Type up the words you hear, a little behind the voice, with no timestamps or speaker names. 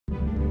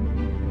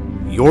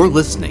You're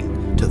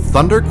listening to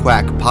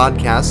Thunderquack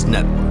Podcast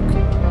Network.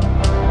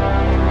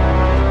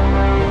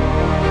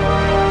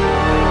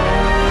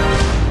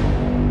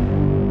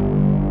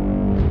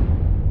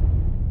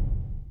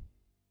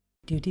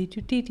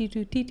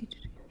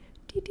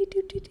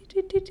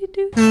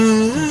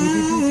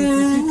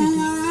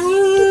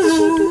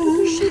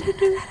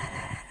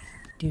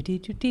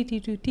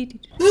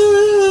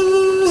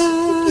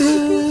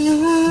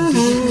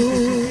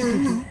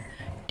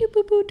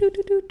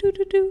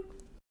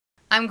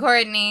 I'm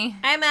Courtney.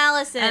 I'm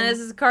Alison. And this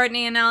is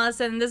Courtney and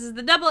Alison. This is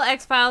the Double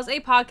X-Files, a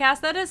podcast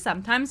that is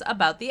sometimes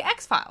about the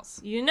X-Files.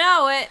 You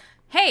know it.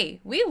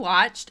 Hey, we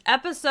watched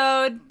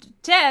episode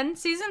 10,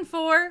 season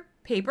 4,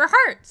 Paper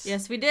Hearts.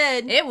 Yes, we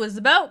did. It was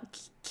about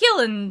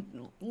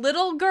killing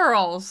little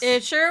girls.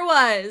 It sure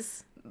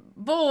was.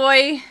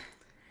 Boy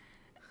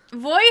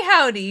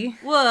howdy.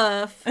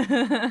 Woof.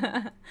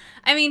 I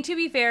mean, to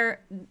be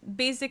fair,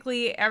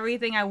 basically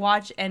everything I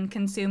watch and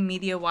consume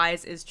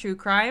media-wise is true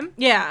crime.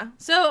 Yeah.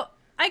 So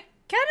I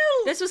kind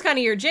of... This was kind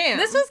of your jam.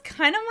 This was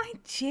kind of my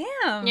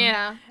jam.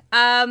 Yeah.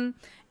 And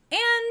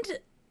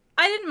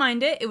I didn't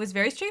mind it. It was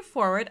very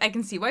straightforward. I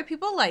can see why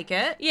people like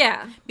it.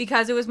 Yeah.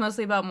 Because it was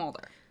mostly about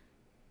Mulder.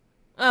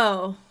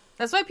 Oh.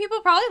 That's why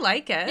people probably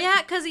like it.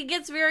 Yeah, because he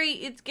gets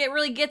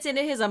really gets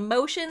into his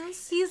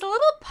emotions. He's a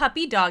little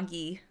puppy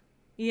doggy.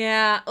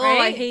 Yeah. Oh,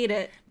 right? I hate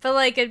it. But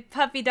like a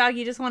puppy dog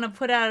you just want to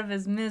put out of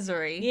his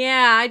misery.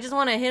 Yeah, I just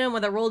want to hit him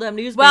with a rolled up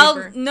newspaper.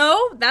 Well,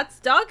 no, that's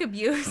dog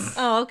abuse.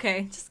 Oh,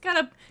 okay.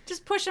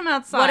 Just push him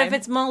outside. What if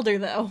it's Mulder,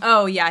 though?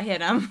 Oh, yeah,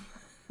 hit him.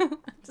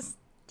 just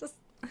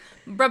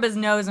rub his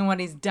nose in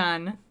what he's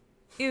done.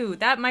 Ew,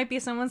 that might be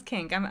someone's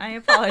kink. I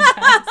apologize.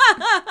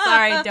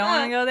 Sorry, don't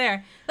want to go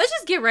there. Let's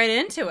just get right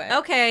into it.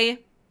 Okay.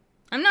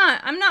 I'm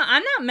not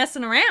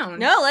messing around.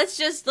 No, let's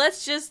just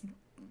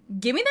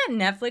give me that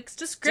Netflix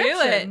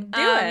description. Do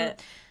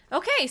it.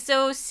 Okay,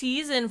 so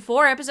season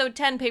 4, episode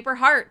 10, Paper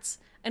Hearts.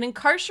 An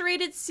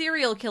incarcerated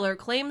serial killer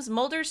claims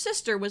Mulder's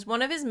sister was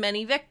one of his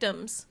many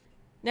victims.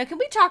 Now, can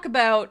we talk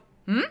about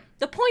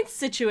the points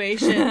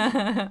situation,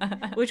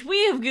 which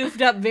we have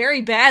goofed up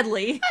very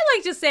badly? I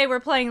like to say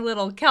we're playing a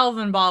little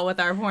Kelvin ball with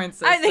our point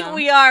system. I think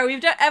we are. We've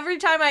done every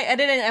time I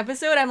edit an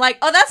episode, I'm like,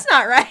 oh, that's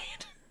not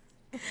right.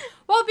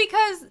 Well,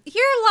 because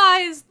here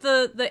lies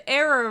the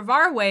error of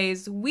our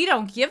ways. We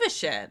don't give a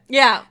shit.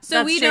 Yeah,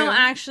 so we don't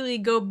actually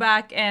go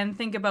back and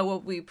think about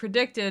what we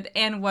predicted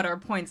and what our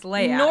points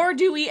lay out. Nor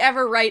do we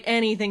ever write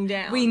anything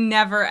down. We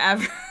never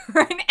ever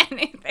write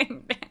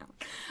anything down.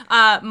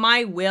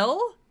 My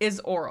will is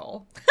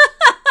oral.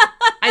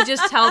 I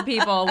just tell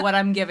people what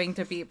I'm giving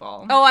to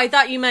people. Oh, I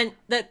thought you meant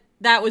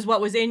that was what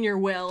was in your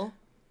will.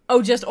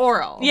 Oh, just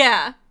oral?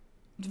 Yeah.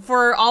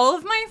 For all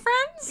of my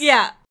friends?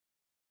 Yeah.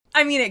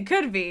 I mean, it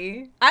could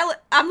be.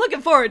 I'm looking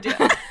forward to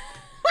it.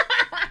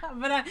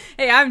 But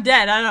hey, I'm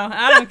dead.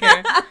 I don't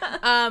care.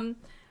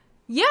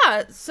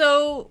 Yeah.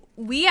 So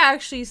we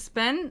actually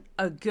spent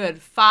a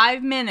good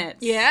 5 minutes.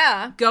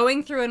 Yeah.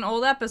 Going through an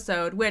old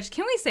episode. Which,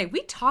 can we say,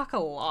 we talk a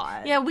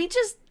lot. Yeah, we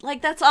just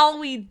that's all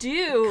we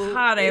do.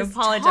 God, I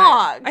apologize.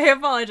 Talk. I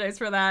apologize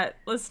for that,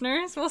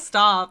 listeners. We'll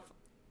stop.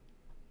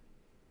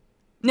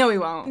 No, we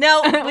won't.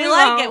 No, we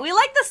like it. We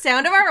like the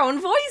sound of our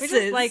own voices. We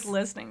just like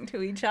listening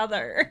to each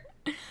other.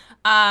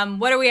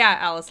 What are we at,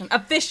 Allison?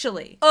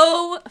 Officially.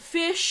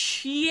 Officially.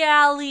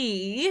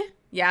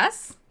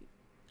 Yes?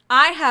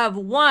 I have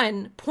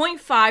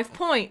 1.5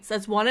 points.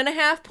 That's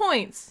 1.5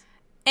 points.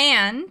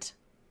 And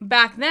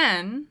back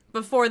then,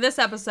 before this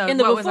episode, in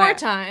the what before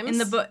was times,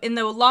 in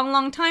the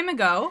long time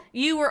ago,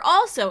 you were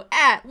also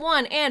at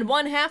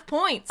 1.5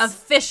 points.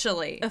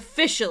 Officially.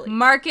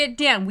 Mark it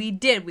down. We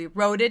did. We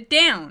wrote it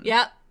down.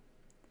 Yep.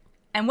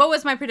 And what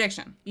was my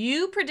prediction?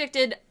 You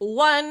predicted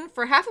 1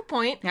 for half a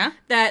point. Yeah.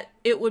 That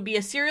it would be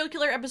a serial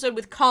killer episode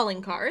with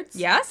calling cards.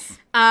 Yes.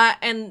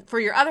 And for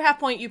your other half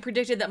point, you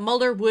predicted that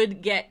Mulder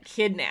would get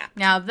kidnapped.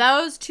 Now,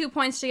 those 2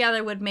 points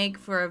together would make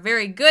for a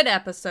very good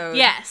episode.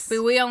 Yes.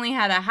 But we only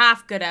had a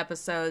half good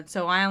episode,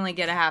 so I only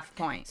get a half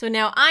point. So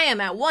now I am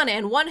at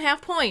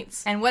 1.5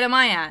 points. And what am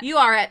I at? You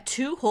are at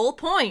 2 whole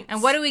points.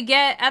 And what do we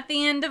get at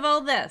the end of all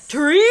this?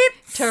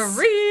 Treats!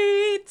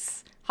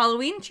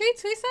 Halloween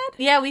treats, we said?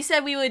 Yeah, we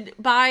said we would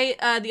buy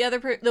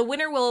the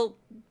winner will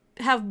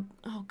have,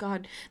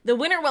 the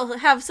winner will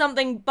have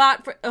something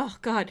bought for,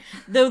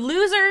 the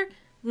loser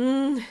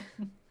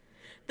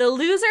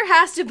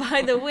has to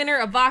buy the winner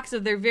a box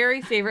of their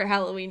very favorite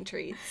Halloween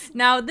treats.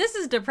 Now, this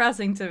is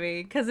depressing to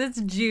me, because it's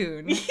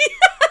June.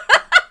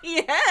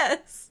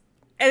 Yes.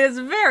 And it's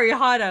very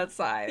hot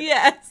outside.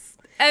 Yes.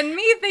 And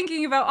me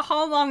thinking about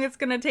how long it's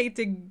going to take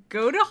to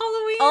go to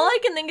Halloween. All I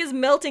can think is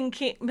melting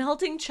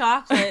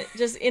chocolate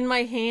just in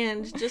my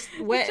hand, just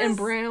wet and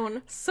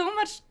brown. So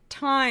much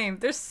time.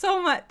 It's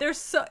so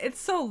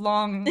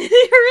long. It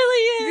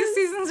really is. These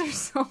seasons are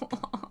so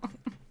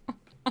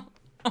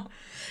long.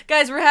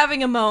 Guys, we're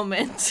having a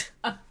moment.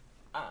 And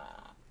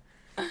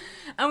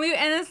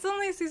it's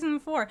only season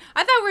 4.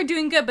 I thought we were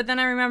doing good, but then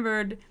I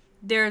remembered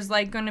there's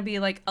going to be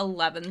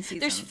 11 seasons.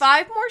 There's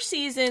 5 more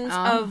seasons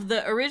of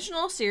the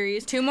original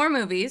series. 2 more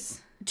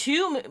movies.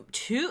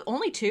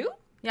 Only two?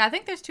 Yeah, I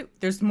think there's 2.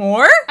 There's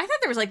more? I thought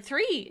there was like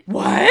 3.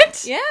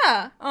 What?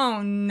 Yeah.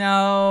 Oh,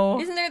 no.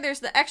 Isn't there? There's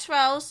the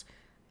X-Files,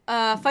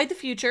 Fight the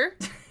Future.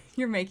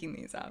 You're making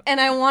these up. And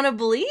I Want to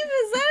Believe,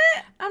 is that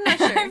it? I'm not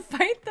sure.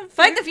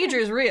 Fight the Future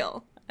is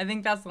real. I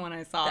think that's the one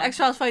I saw. The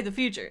X-Files Fight the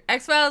Future.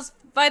 X-Files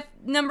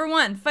number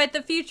 1, Fight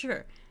the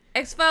Future.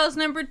 X-Files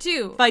number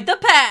 2. Fight the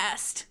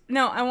Past.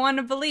 No, I Want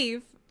to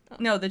Believe.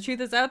 No, The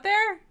Truth Is Out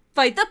There?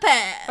 Fight the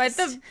Past.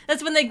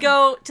 That's when they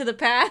go to the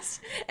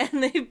past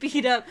and they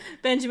beat up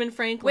Benjamin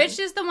Franklin. Which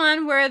is the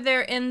one where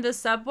they're in the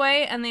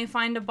subway and they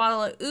find a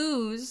bottle of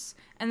ooze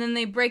and then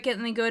they break it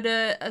and they go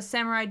to a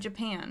samurai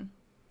Japan.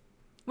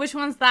 Which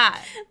one's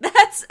that?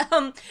 That's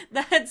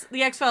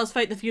the X-Files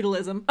Fight the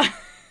Feudalism.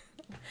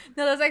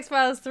 No, that's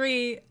X-Files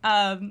 3,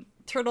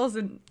 Turtles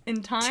in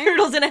Time?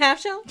 Turtles in a Half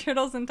Shell?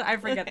 Turtles in Time. I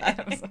forget that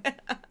episode.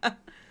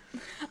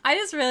 I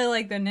just really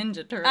like the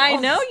Ninja Turtles. I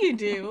know you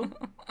do.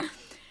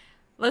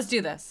 Let's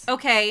do this.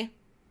 Okay.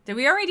 Did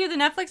we already do the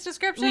Netflix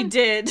description? We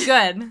did.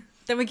 Good.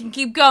 Then we can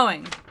keep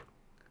going.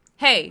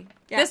 Hey,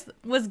 yeah. This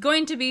was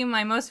going to be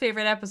my most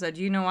favorite episode.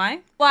 Do you know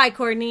why? Why,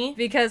 Courtney?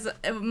 Because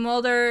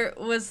Mulder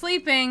was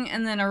sleeping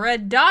and then a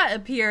red dot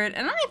appeared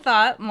and I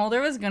thought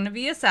Mulder was going to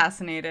be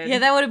assassinated. Yeah,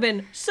 that would have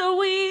been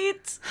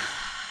sweet.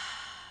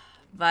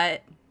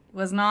 But it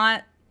was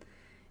not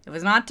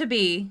to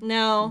be.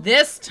 No.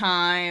 This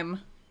time.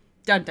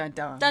 Dun dun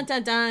dun. Dun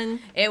dun dun.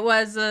 It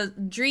was a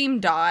dream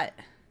dot.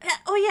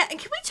 Oh yeah, and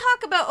can we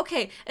talk about,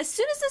 okay, as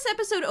soon as this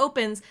episode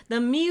opens, the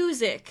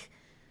music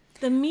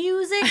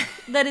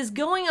that is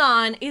going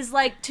on is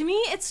like, to me,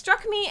 it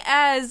struck me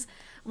as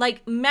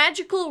like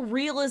magical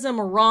realism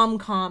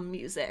rom-com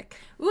music.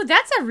 Ooh,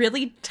 that's a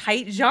really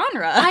tight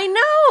genre. I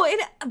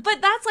know,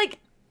 but that's like,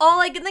 all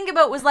I could think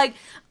about was like,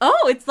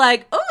 it's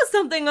like,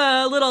 something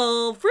a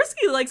little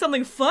frisky, like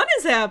something fun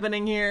is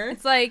happening here.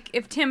 It's like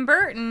if Tim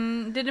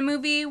Burton did a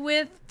movie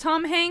with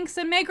Tom Hanks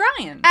and Meg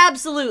Ryan.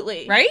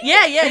 Absolutely. Right?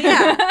 Yeah.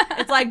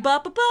 It's like,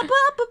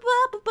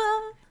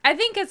 ba-ba-ba-ba-ba-ba-ba. I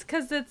think it's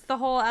because it's the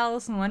whole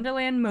Alice in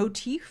Wonderland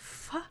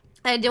motif.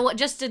 I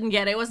just didn't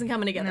get it. It wasn't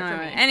coming together for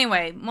me.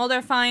 Anyway,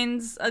 Mulder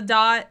finds a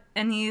dot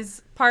and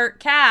he's part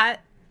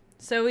cat.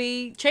 So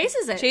he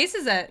chases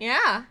it.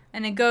 Yeah.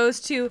 And it goes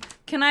to,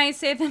 can I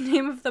say the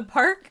name of the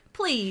park?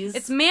 Please.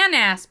 It's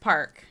Man-Ass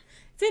Park.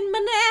 It's in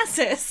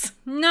Manassas.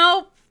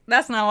 Nope.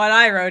 That's not what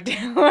I wrote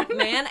down.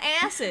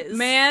 Man-asses.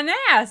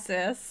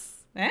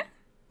 Man-asses. Eh?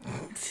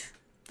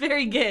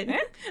 Very good. Eh?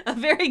 A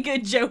very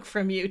good joke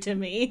from you to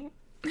me.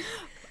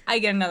 I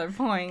get another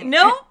point.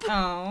 Nope.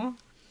 Oh.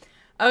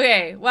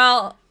 Okay,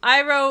 well,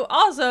 I wrote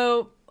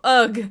also...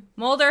 Ugh,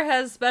 Mulder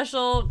has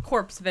special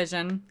corpse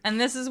vision,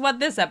 and this is what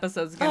this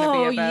episode's going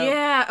to be about. Oh,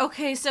 yeah.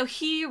 Okay, so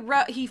he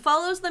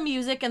follows the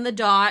music and the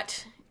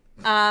dot.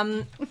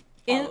 Follow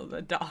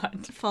the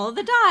dot. Follow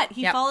the dot.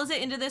 He follows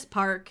it into this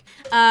park.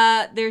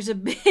 There's a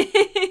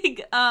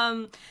big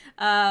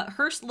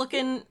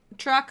hearse-looking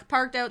truck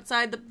parked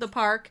outside the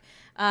park.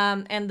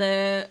 And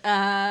the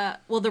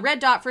red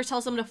dot first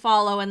tells him to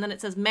follow, and then it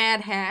says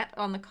Mad Hat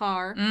on the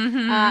car.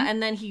 Mm-hmm.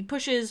 And then he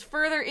pushes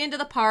further into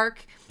the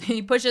park.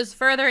 He pushes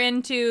further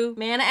into...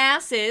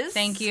 Man-asses.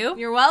 Thank you.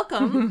 You're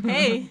welcome.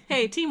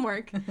 hey,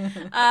 teamwork.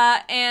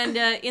 And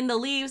in the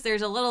leaves,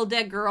 there's a little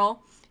dead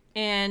girl,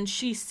 and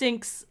she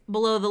sinks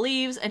below the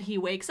leaves, and he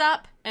wakes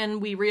up,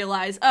 and we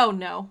realize, oh,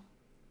 no.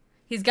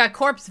 He's got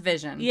corpse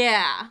vision.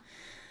 Yeah.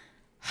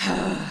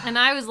 And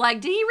I was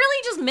like, did he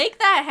really just make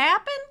that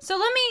happen? So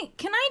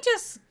can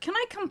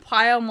I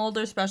compile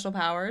Mulder's special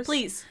powers?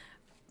 Please.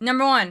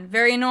 Number 1,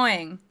 very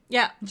annoying.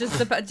 Yeah.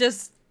 Just a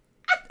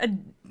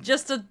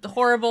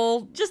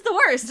horrible... Just the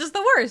worst. Just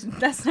the worst.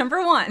 That's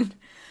number 1.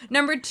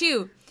 Number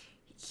 2,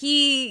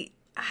 he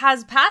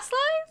has past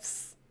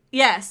lives?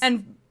 Yes.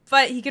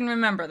 But he can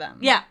remember them.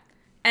 Yeah.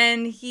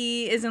 And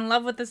he is in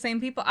love with the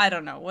same people? I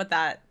don't know what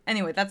that...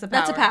 Anyway, that's a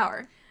power. That's a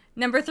power.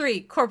 Number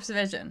 3, corpse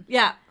vision.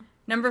 Yeah.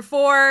 Number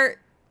 4,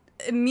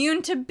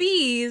 immune to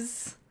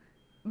bees,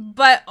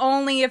 but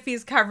only if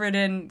he's covered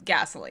in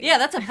gasoline. Yeah,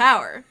 that's a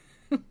power.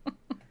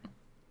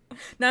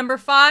 Number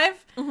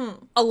 5,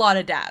 a lot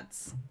of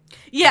dads.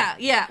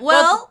 Yeah.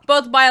 Well,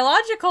 both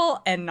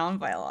biological and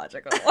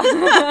non-biological.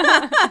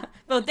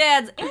 both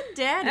dads and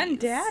daddies. And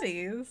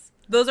daddies.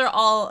 Those are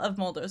all of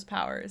Mulder's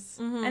powers.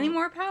 Mm-hmm. Any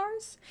more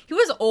powers? He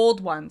was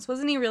old once.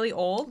 Wasn't he really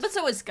old? But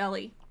so was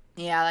Scully.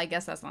 Yeah, I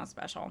guess that's not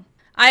special.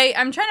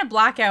 I'm trying to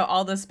black out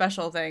all the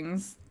special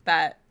things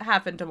that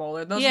happened to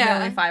Mulder. Those are the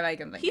only 5 I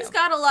can think of. He's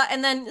got a lot.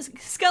 And then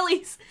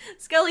Scully's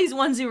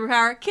one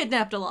superpower,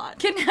 kidnapped a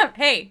lot.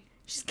 Hey,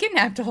 she's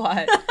kidnapped a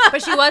lot.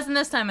 But she wasn't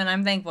this time, and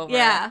I'm thankful for it.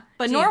 Yeah,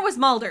 but nor was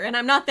Mulder, and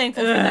I'm not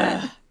thankful for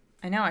that.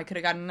 I know, I could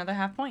have gotten another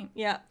half point.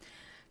 Yeah.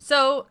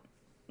 So,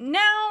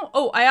 now...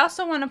 Oh, I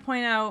also want to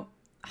point out,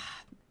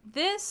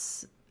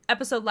 this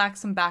episode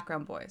lacks some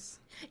background voice.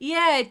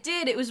 Yeah, it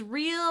did. It was a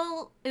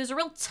real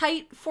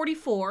tight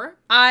 44.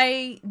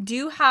 I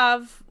do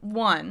have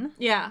one.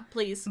 Yeah,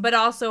 please. But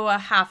also a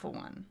half of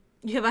one.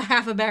 You have a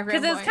half a background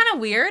voice. Because it's kind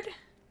of weird.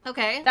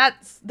 Okay.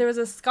 There was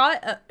a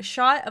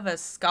shot of the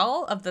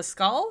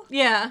skull.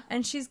 Yeah.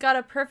 And she's got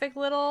a perfect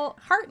little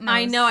heart nose.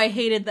 I know, I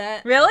hated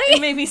that. Really? It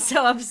made me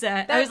so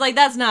upset. I was like,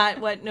 that's not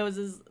what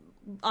noses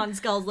on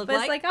skulls look But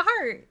like. it's like a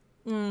heart.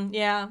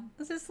 Yeah.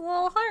 It's just a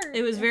little heart.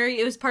 It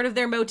was part of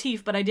their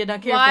motif, but I did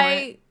not care for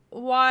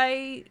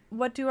it.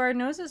 What do our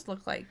noses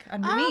look like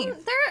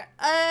underneath?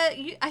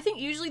 I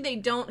think usually they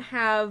don't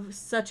have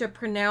such a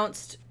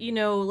pronounced,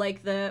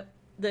 like the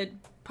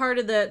part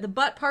of the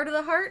butt part of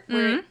the heart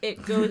where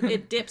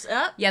it dips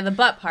up. Yeah, the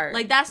butt part.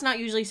 Like, that's not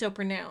usually so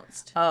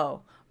pronounced.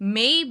 Oh,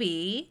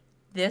 maybe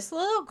this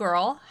little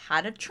girl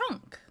had a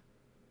trunk.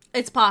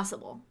 It's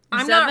possible.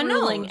 I'm Instead of not a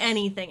ruling nose.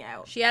 anything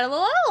out. She had a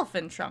little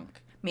elephant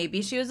trunk.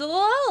 Maybe she was a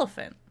little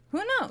elephant. Who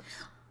knows?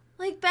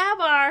 Like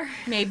Babar.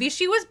 Maybe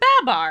she was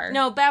Babar.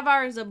 No,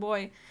 Babar is a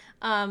boy.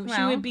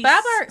 She would be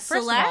Babar,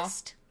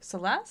 Celeste.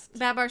 Celeste?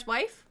 Babar's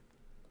wife?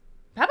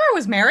 Babar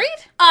was married?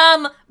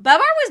 Babar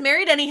was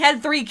married and he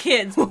had 3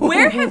 kids.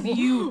 Where have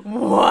you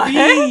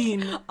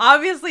been?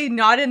 Obviously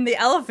not in the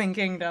Elephant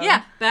Kingdom.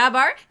 Yeah,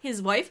 Babar,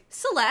 his wife,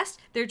 Celeste,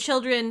 their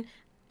children,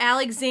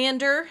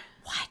 Alexander.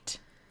 What?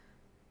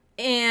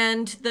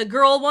 And the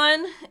girl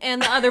one,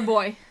 and the other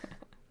boy.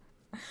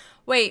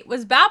 Wait,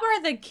 was Babar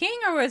the king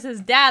or was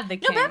his dad the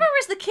king? No, Babar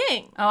was the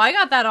king. Oh, I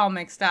got that all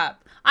mixed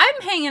up.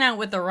 I'm hanging out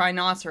with the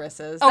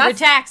rhinoceroses. Oh,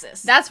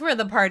 Ritaxis. That's where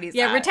the party's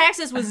Yeah, at.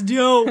 Ritaxis was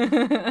dope.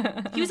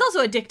 He was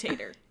also a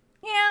dictator.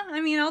 Yeah, I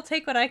mean, I'll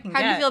take what I can How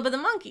get. do you feel about the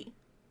monkey?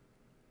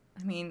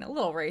 I mean, a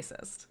little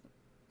racist.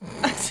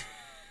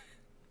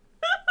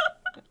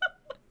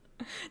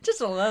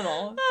 Just a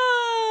little.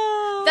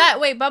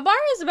 Wait, Babar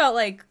is about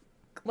like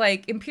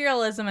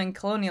imperialism and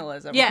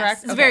colonialism, yes,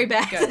 correct? it's very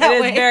bad. Good. That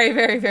It way. is very,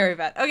 very, very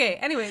bad. Okay,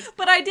 anyways.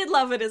 But I did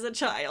love it as a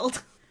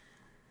child.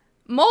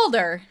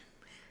 Mulder.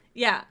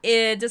 Yeah.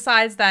 It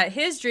decides that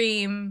his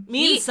dream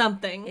Means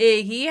something.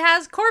 He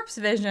has corpse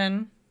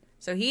vision,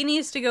 so he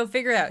needs to go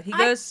figure it out. He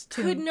goes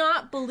to... I could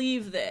not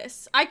believe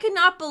this. I could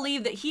not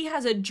believe that he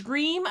has a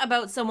dream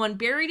about someone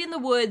buried in the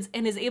woods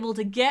and is able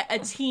to get a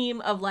team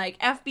of, like,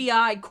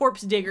 FBI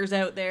corpse diggers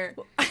out there.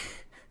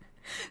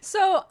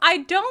 So I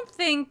don't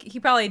think he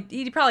probably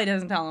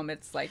doesn't tell him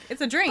it's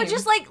a dream. But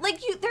just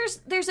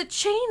there's a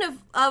chain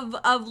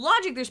of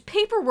logic. There's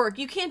paperwork.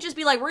 You can't just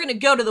be like, we're gonna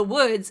go to the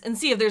woods and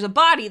see if there's a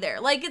body there.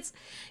 Like,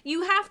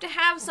 you have to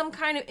have some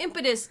kind of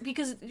impetus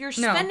because you're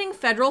spending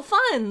federal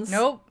funds.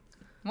 Nope.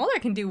 Mulder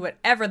can do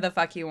whatever the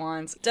fuck he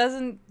wants.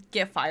 Doesn't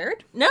get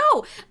fired.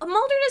 No,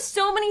 Mulder does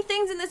so many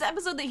things in this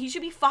episode that he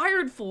should be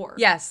fired for.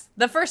 Yes.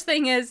 The first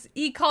thing is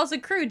he calls a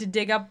crew to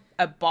dig up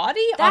a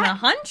body on a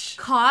hunch.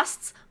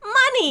 Costs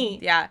money.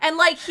 Yeah. And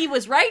he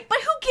was right, but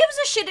who gives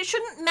a shit? It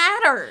shouldn't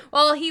matter.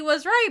 Well, he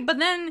was right, but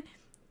then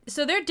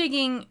so they're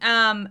digging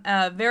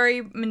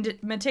very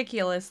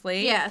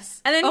meticulously.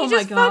 Yes. And then he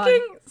just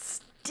fucking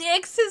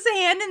sticks his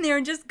hand in there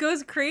and just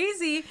goes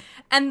crazy.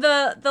 And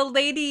the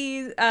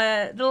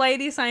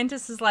lady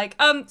scientist is like,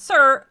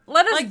 sir,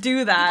 let us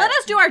do that. Let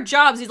us do our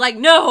jobs. He's like,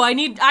 no,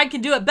 I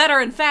can do it better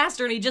and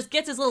faster. And he just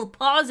gets his little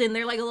paws in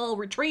there like a little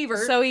retriever.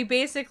 So he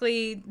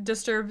basically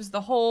disturbs the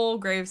whole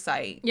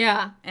gravesite.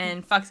 Yeah.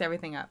 And fucks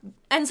everything up.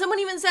 And someone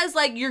even says,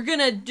 you're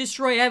gonna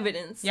destroy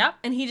evidence. Yep.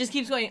 And he just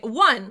keeps going.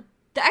 1,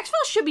 the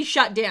X-Files should be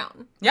shut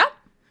down. Yep.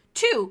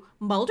 2,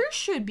 Mulder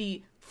should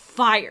be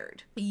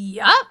fired.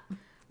 Yep.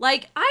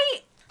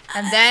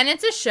 And then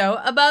it's a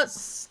show about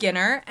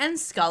Skinner and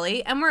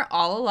Scully, and we're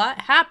all a lot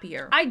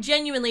happier. I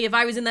genuinely, if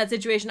I was in that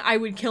situation, I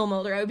would kill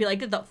Mulder. I would be like,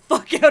 get the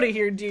fuck out of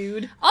here,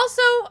 dude.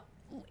 Also,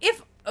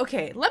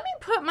 let's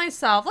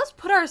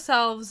put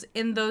ourselves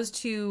in those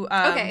two,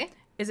 okay.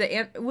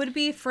 Would it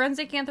be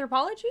forensic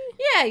anthropology?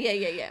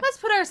 Yeah. Let's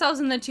put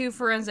ourselves in the two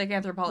forensic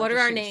anthropology What are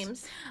our shoes.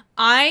 names?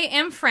 I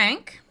am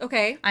Frank.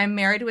 Okay. I'm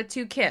married with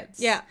 2 kids.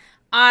 Yeah.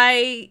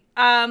 I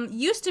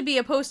used to be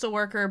a postal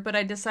worker, but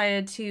I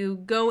decided to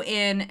go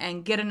in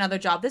and get another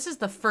job. This is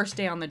the first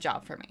day on the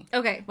job for me.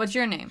 Okay. What's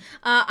your name?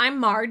 I'm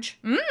Marge.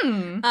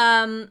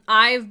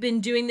 I've been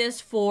doing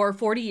this for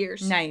 40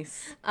 years.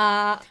 Nice.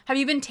 Have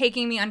you been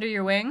taking me under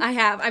your wing? I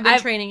have. I've been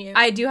training you.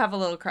 I do have a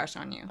little crush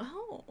on you.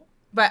 Oh.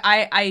 But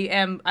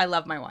I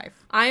love my wife.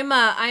 I'm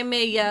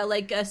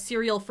a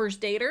serial first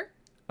dater.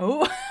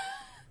 Oh.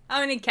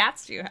 How many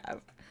cats do you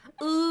have?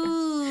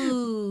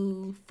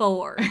 Ooh,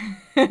 4.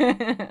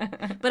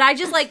 But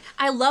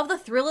I love the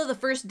thrill of the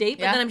first date,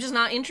 but then I'm just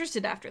not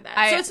interested after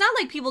that. So it's not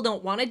like people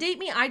don't want to date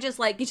me. I just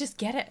You just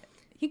get it.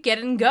 You get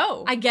it and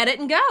go. I get it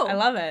and go. I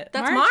love it.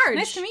 That's Marge.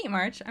 Nice to meet you,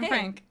 Marge. I'm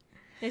Frank.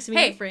 Nice to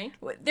meet you, Frank.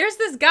 There's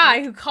this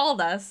guy who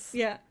called us.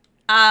 Yeah.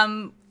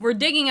 We're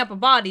digging up a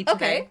body today.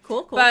 Okay,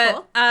 cool.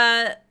 But,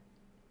 I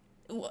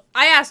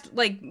asked,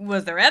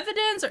 was there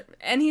evidence?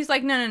 And he's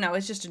like, no,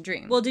 it's just a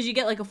dream. Well, did you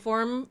get, a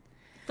form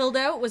filled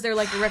out? Was there, a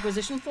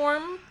requisition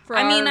form for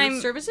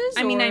our services?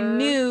 I'm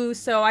new,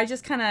 so I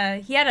just kind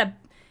of...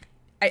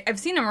 I've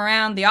seen him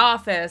around the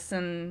office,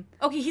 and...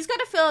 Okay, he's got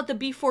to fill out the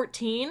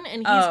B-14, and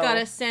he's got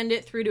to send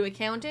it through to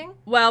accounting?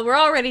 Well, we're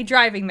already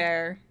driving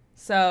there,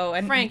 So,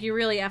 and Frank, you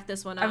really effed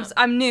this one up.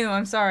 I'm new.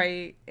 I'm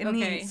sorry. And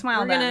okay. he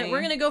smiled at me.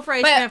 We're gonna go for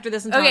ice cream after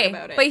this and talk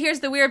about it. But here's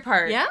the weird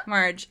part, Yeah?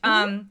 Marge.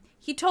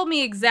 He told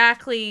me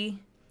exactly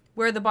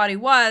where the body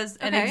was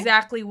and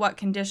exactly what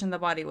condition the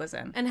body was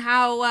in. And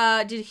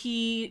how did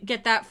he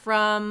get that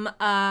from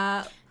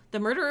the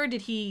murderer?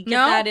 Did he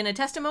get that in a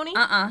testimony?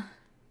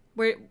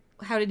 Where?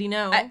 How did he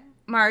know?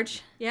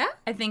 Marge. Yeah?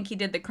 I think he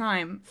did the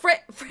crime.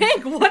 Frank,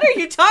 what are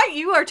you talking?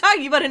 You are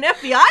talking about an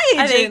FBI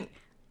agent.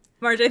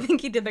 Marge, I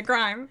think he did the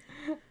crime.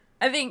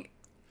 I think,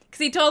 because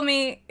he told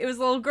me it was a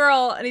little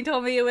girl, and he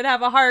told me it would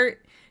have a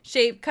heart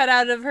shape cut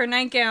out of her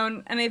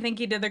nightgown, and I think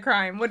he did the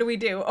crime. What do we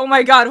do? Oh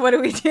my God, what do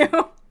we do?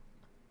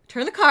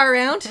 Turn the car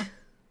around.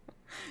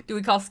 Do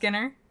we call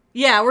Skinner?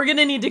 Yeah, we're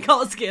gonna need to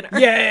call Skinner.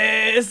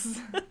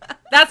 Yes!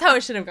 That's how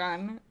it should have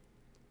gone.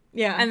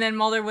 Yeah. And then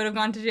Mulder would have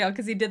gone to jail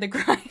because he did the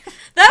crime.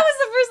 That was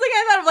the first thing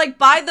I thought of. Like,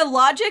 by the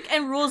logic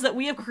and rules that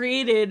we have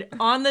created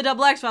on the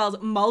Double X Files,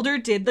 Mulder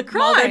did the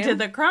crime. Mulder did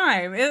the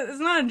crime. It's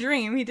not a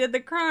dream. He did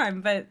the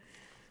crime, but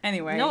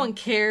anyway. No one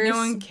cares. No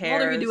one cares.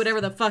 Mulder can do whatever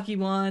the fuck he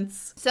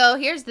wants. So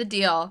here's the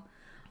deal.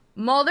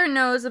 Mulder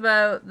knows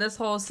about this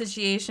whole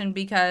situation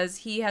because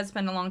he has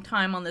spent a long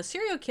time on the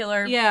serial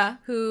killer. Yeah.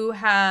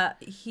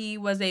 He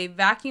was a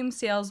vacuum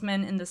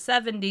salesman in the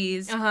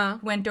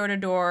 70s. Went door to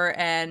door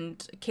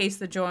and cased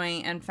the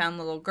joint and found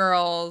little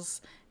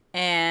girls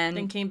and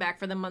then came back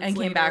for them months later.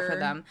 And came back for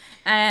them.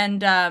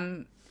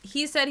 And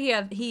he said he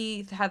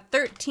had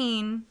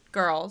 13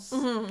 girls,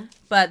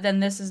 but then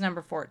this is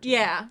number 14.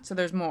 Yeah. So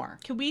there's more.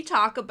 Can we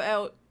talk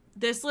about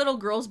this little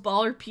girl's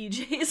baller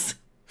PJs?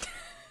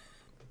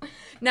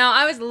 Now,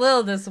 I was a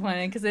little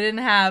disappointed because it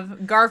didn't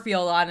have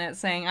Garfield on it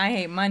saying, I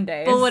hate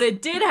Mondays. But what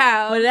it did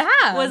have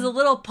was a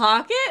little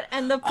pocket,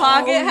 and the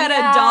pocket had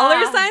a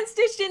dollar sign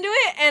stitched into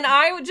it, and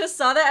I just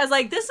saw that as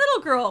like, this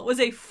little girl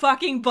was a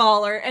fucking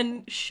baller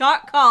and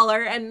shot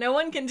caller, and no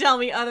one can tell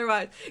me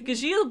otherwise, because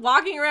she is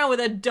walking around with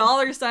a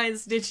dollar sign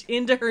stitched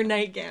into her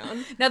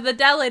nightgown. Now, the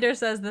dad later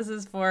says this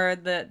is for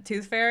the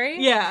tooth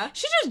fairy. Yeah.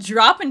 She's just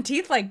dropping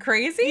teeth like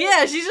crazy?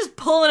 Yeah, she's just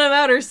pulling them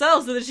out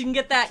herself so that she can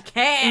get that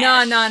cash.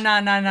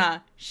 No.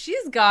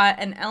 She's got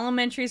an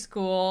elementary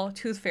school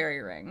tooth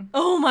fairy ring.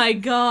 Oh my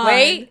God.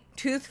 Wait,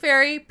 tooth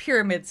fairy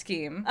pyramid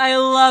scheme. I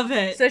love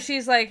it. So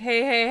she's like,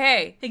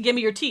 hey, give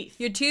me your teeth.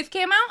 Your tooth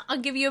came out? I'll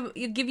give you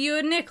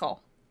a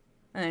nickel.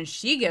 And then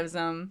she gives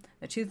the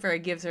tooth fairy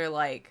gives her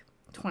like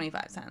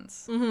 25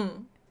 cents.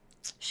 Mm-hmm.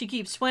 She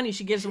keeps 20,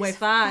 she gives away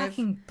 5.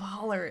 Fucking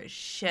baller as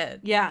shit.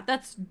 Yeah,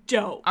 that's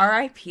dope.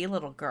 R.I.P.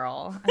 little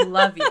girl. I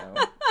love you.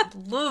 I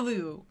love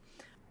you.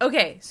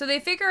 Okay, so they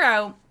figure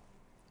out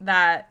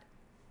that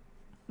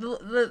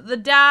the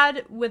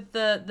dad with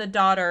the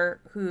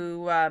daughter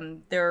who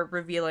they're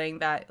revealing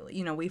that,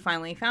 you know, we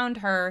finally found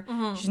her.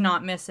 Mm-hmm. She's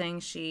not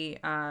missing.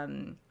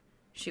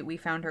 We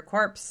found her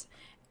corpse.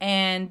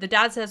 And the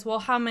dad says, well,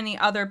 how many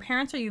other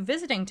parents are you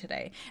visiting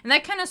today? And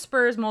that kind of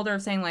spurs Mulder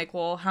of saying, like,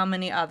 well, how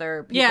many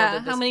other people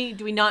did this? How many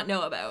do we not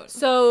know about?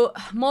 So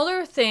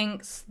Mulder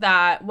thinks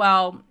that,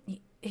 well,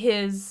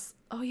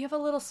 you have a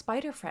little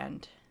spider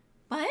friend.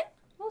 What?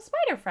 Little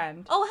spider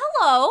friend. Oh,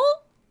 hello.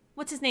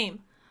 What's his name?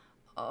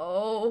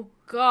 Oh,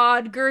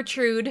 God,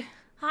 Gertrude.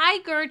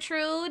 Hi,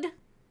 Gertrude.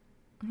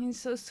 He's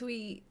so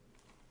sweet.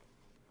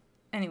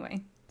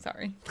 Anyway,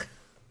 sorry.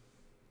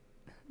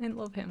 I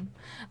love him.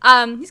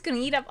 He's gonna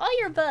eat up all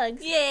your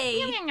bugs. Yay.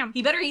 Yum, yum, yum.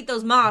 He better eat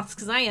those moths,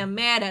 because I am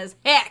mad as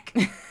heck.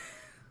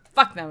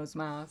 Fuck those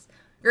moths.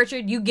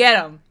 Gertrude, you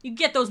get them. You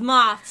get those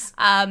moths.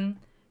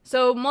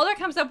 So Mulder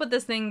comes up with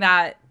this thing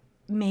that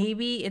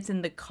maybe it's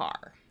in the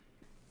car.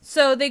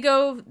 So they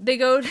go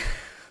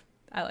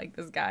I like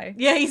this guy.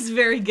 Yeah, he's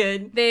very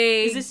good.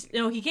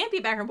 No, he can't be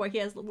a background boy. He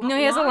has lines. No,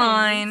 he has a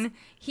line.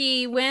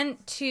 He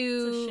went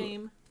to... It's a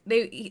shame.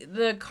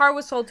 The car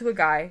was sold to a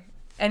guy,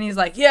 and he's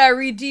like, yeah, I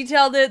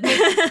redetailed it.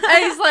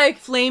 And he's like...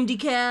 Flame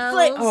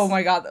decals. Oh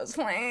my God, those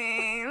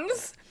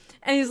flames.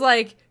 And he's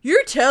like,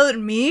 you're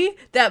telling me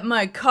that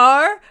my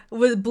car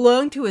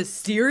belonged to a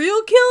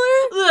serial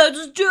killer?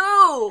 That's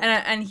dope.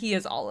 And he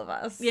is all of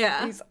us.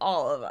 Yeah. He's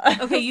all of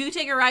us. Okay, you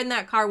take a ride in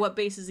that car. What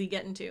base is he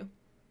getting to?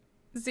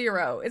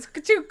 0. It's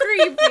too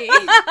creepy.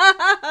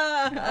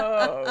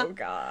 Oh,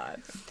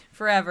 God.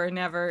 Forever,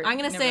 never. I'm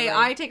going to say,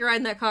 I take a ride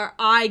in that car,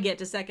 I get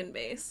to second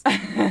base.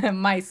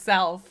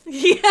 Myself.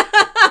 Yeah.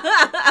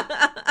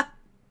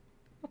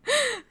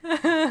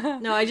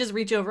 No, I just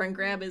reach over and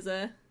grab his,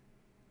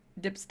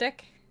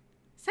 dipstick?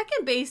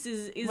 Second base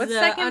is What's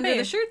second under base?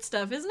 the shirt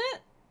stuff, isn't it?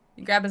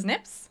 You grab his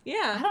nips?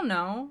 Yeah. I don't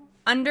know.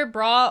 Under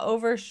bra,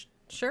 over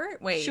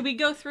shirt? Wait. Should we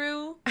go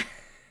through?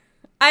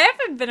 I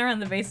haven't been around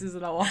the bases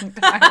in a long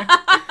time.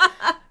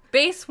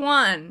 Base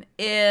 1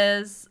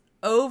 is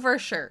over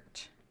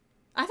shirt.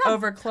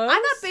 Over clothes? I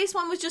thought base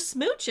 1 was just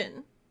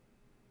smooching.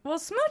 Well,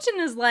 smooching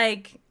is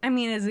like,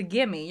 is a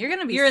gimme. You're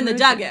gonna be. You're in the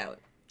dugout.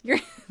 You're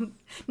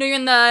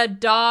in the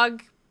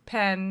dog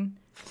pen.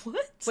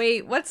 What?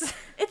 Wait, what's?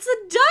 It's a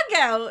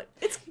dugout.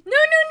 It's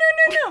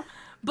no.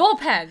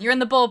 Bullpen. You're in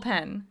the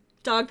bullpen.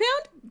 Dog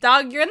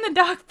pound? You're in the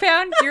dog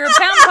pound. You're a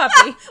pound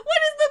puppy.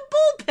 What is the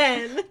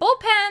bullpen?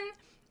 Bullpen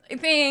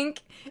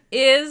think,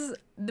 is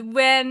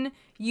when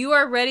you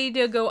are ready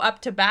to go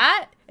up to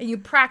bat and you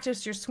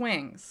practice your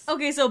swings.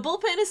 Okay, so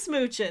bullpen is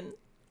smooching.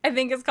 I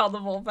think it's called the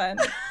bullpen.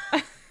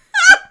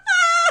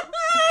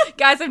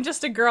 Guys, I'm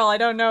just a girl. I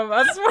don't know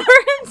about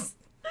sports.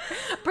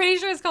 Pretty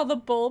sure it's called the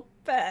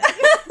bullpen.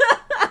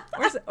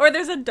 or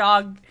there's a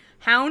dog.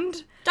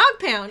 Hound? Dog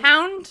pound.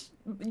 Hound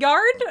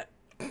yard?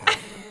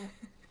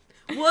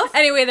 Woof.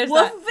 Anyway, there's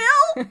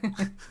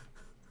Woofville?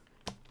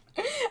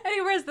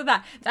 Anyways,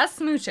 that. That's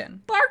smooching.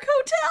 Bark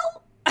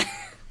Hotel?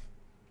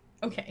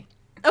 Okay.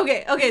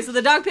 Okay, so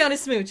the dog pound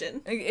is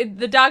smooching.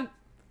 The dog...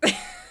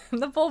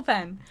 the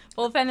bullpen.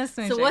 Bullpen is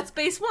smooching. So what's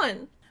base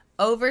 1?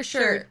 Over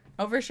shirt.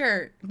 Over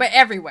shirt. But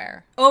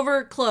everywhere.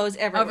 Over clothes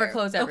everywhere. Over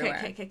clothes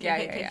everywhere. Okay.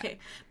 Yeah.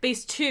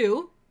 Base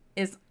 2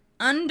 is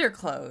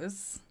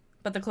underclothes,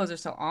 but the clothes are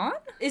still on?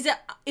 Is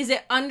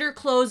it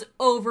underclothes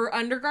over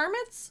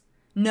undergarments?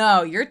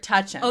 No, you're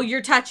touching. Oh,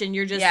 you're touching.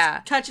 You're just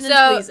touching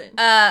and squeezing.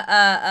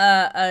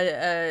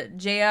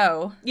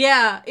 J.O.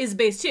 Yeah, is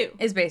base 2.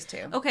 Is base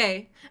 2.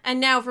 Okay. And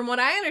now, from what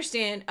I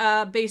understand,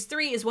 base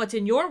 3 is what's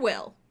in your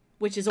will,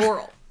 which is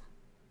oral.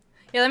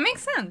 Yeah, that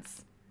makes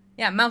sense.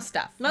 Yeah, mouth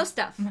stuff. Mouth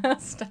stuff.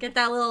 Mouth stuff. Get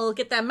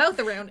that mouth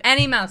around it.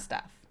 Any mouth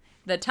stuff.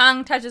 The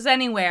tongue touches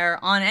anywhere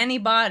on any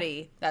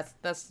body. That's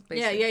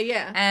basically.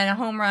 Yeah. And a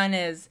home run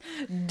is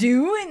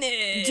doing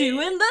it.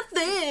 Doing the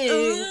thing.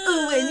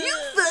 Ooh, when you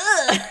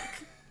fuck.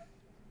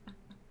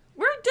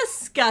 We're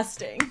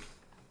disgusting.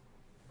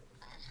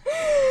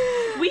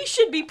 We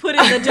should be put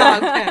in the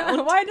dog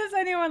pound. Why does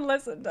anyone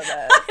listen to this?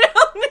 I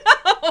don't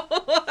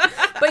know.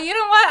 But you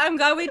know what? I'm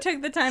glad we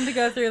took the time to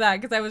go through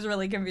that because I was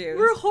really confused.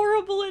 We're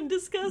horrible and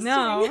disgusting.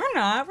 No, we're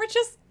not. We're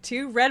just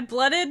two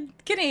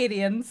red-blooded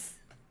Canadians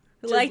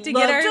who Just like to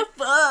love get our to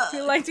fuck.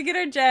 who like to get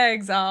our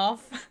jags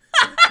off.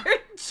 Our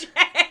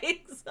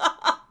jags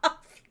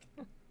off.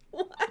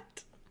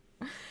 What?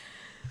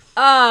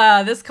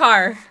 This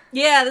car.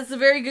 Yeah, that's a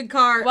very good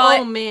car.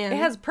 Well, man. It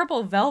has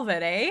purple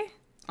velvet, eh?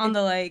 On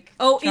the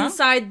trunk?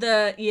 Inside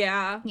the,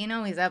 yeah. You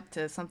know he's up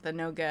to something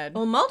no good.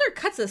 Well, Mulder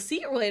cuts the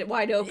seat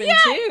wide open, Yeah.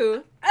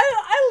 too.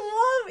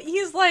 I love,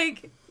 he's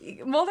like,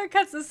 Mulder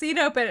cuts the seat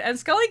open, and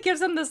Scully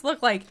gives him this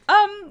look like,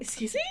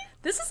 Excuse me?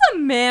 this is a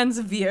man's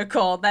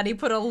vehicle that he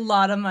put a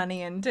lot of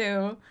money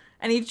into,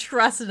 and he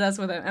trusted us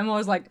with it. And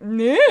Mulder's like,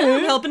 no.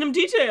 I'm helping him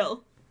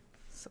detail.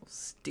 So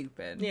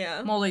stupid.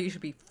 Yeah. Mulder, you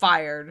should be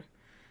fired.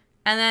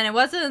 And then it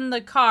wasn't in the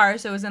car,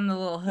 so it was in the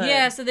little hood.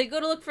 Yeah, so they go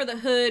to look for the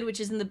hood, which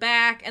is in the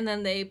back, and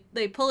then they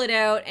pull it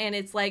out, and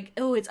it's like,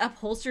 oh, it's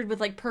upholstered with,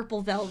 like,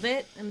 purple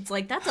velvet. And it's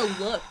like, that's a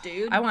look,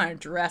 dude. I want to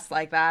dress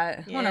like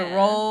that. Yeah. I want to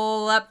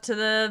roll up to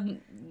the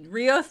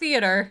Rio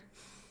Theater.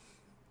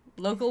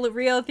 Local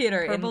Rio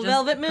Theater. Purple in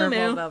velvet moo-moo.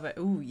 Purple velvet.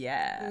 Ooh,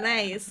 yeah.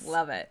 Nice.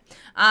 Love it.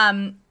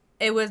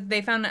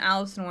 They found an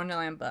Alice in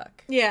Wonderland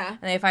book. Yeah.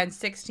 And they find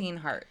 16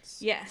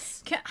 hearts.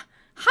 Yes.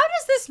 How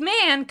does this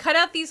man cut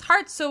out these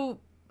hearts so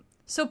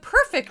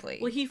perfectly?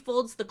 Well, he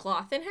folds the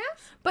cloth in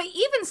half. But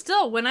even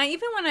still, when I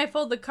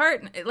fold the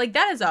carton, like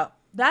that is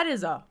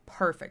a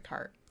perfect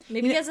heart.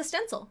 Maybe he has a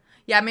stencil.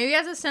 Yeah, maybe he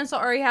has a stencil,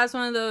 or he has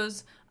one of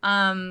those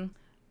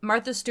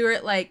Martha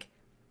Stewart like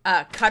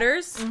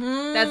cutters.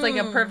 Mm-hmm. That's like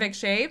a perfect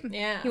shape.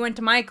 Yeah. He went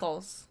to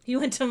Michael's. He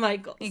went to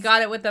Michael's. He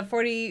got it with a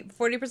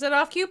 40%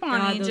 off coupon.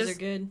 God, He's those just are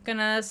good.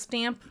 Gonna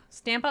stamp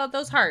out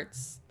those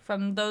hearts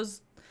from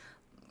those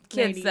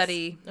kids Ladies. that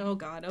he Oh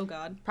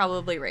God.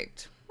 probably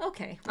raped.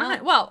 Okay.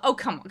 Come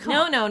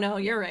on. No.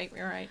 You're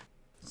right.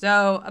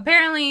 So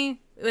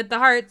apparently, with the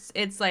hearts,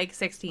 it's like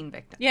 16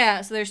 victims.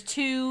 Yeah. So there's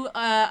 2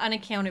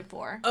 unaccounted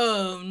for.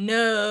 Oh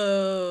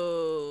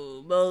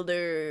no,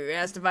 Mulder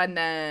has to find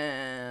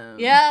them.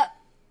 Yeah.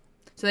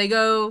 So they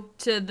go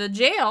to the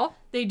jail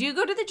They do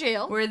go to the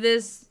jail. where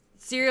this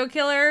serial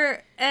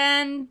killer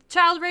and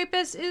child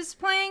rapist is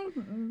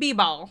playing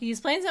b-ball. He's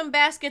playing some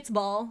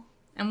basketball.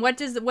 And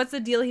what's the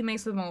deal he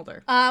makes with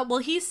Mulder? Well,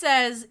 he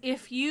says,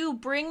 if you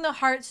bring the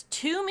hearts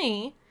to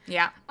me,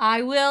 Yeah.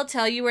 I will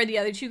tell you where the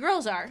other 2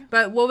 girls are.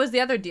 But what was the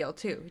other deal,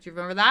 too? Do you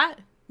remember that?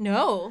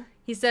 No.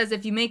 He says,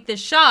 if you make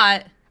this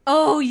shot,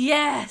 Oh,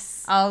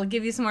 yes. I'll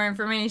give you some more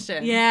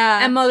information.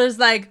 Yeah. And Mulder's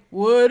like,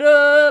 what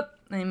up?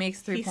 And he makes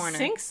He three-pointer.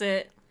 sinks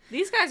it.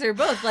 These guys are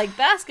both, like,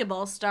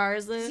 basketball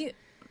stars. See,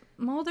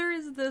 Mulder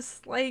is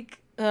this, like...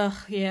 Ugh,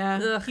 yeah.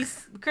 Ugh.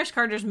 He's Chris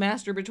Carter's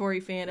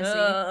masturbatory fantasy.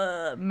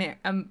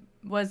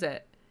 Was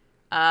it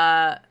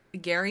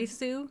Gary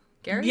Stew?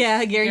 Gary?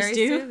 Yeah, Gary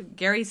Stew.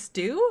 Gary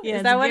Stew? Yeah,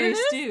 Is that what Gary it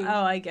is? Stew.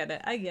 Oh, I get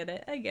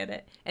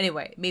it.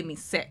 Anyway, it made me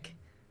sick.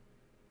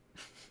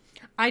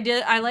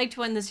 I liked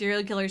when the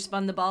serial killer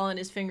spun the ball in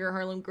his finger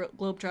Harlem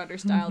Globetrotter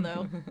style,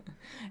 though.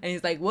 And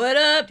he's like, what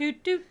up?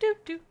 Doot, doot,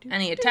 doot, doot, doot,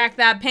 And he attacked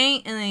that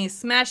paint, and then he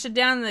smashed it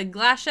down, and the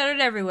glass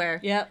shattered everywhere.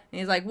 Yep. And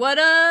he's like, what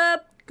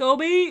up? Go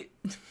beat.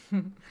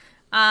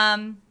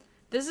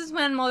 This is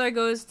when Mulder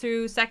goes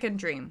through second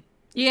dream.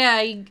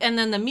 Yeah, and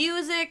then the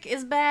music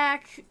is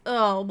back.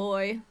 Oh,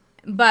 boy.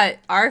 But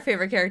our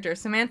favorite character,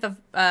 Samantha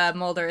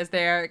Mulder, is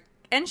there,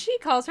 and she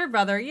calls her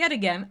brother, yet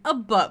again, a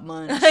butt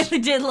munch. I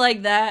did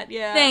like that,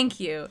 yeah. Thank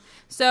you.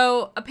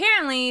 So,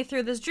 apparently,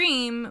 through this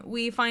dream,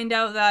 we find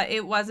out that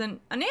it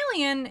wasn't an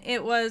alien,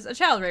 it was a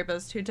child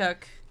rapist who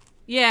took...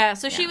 Yeah,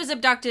 so she was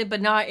abducted,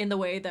 but not in the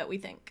way that we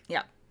think.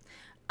 Yeah.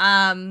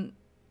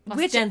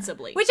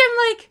 Ostensibly. Which I'm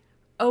like,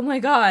 oh my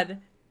god,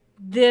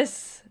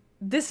 this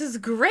is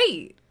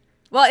great.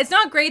 Well, it's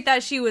not great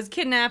that she was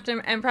kidnapped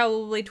and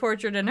probably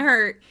tortured and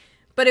hurt,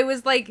 but it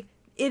was like,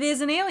 it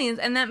is an alien,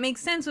 and that makes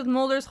sense with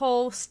Mulder's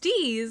whole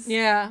steez.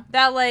 Yeah.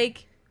 That,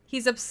 like,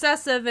 he's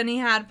obsessive and he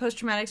had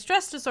post-traumatic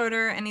stress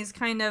disorder, and he's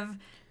kind of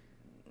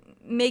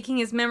making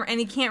his memory, and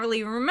he can't really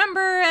even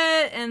remember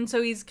it, and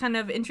so he's kind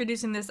of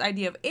introducing this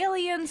idea of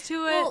aliens to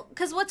it. Well,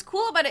 because what's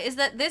cool about it is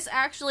that this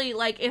actually,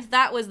 like, if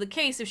that was the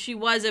case, if she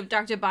was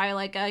abducted by,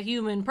 like, a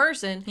human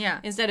person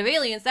instead of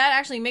aliens, that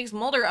actually makes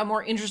Mulder a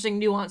more interesting,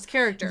 nuanced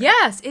character.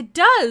 Yes, it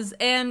does,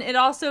 and it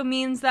also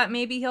means that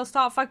maybe he'll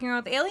stop fucking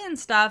around with alien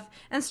stuff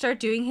and start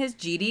doing his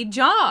GD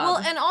job. Well,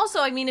 and also,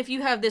 I mean, if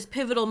you have this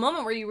pivotal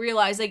moment where you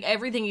realize, like,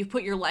 everything you've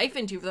put your life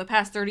into for the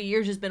past 30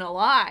 years has been a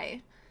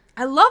lie...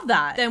 I love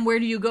that. Then where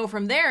do you go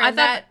from there? And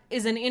that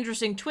is an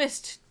interesting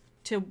twist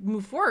to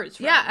move forward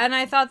from. Yeah, and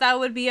I thought that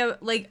would be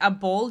a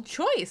bold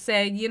choice.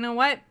 Saying, you know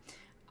what?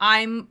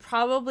 I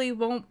probably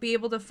won't be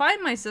able to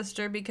find my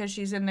sister because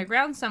she's in the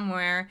ground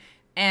somewhere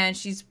and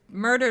she's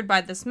murdered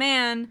by this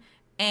man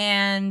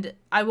and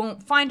I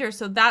won't find her.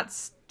 So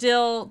that's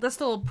still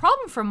a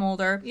problem for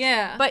Mulder.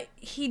 Yeah. But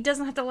he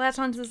doesn't have to latch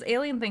onto this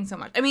alien thing so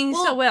much. I mean, he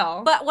still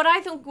will. But what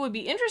I think would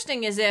be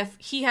interesting is if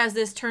he has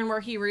this turn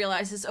where he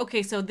realizes,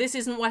 okay, so this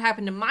isn't what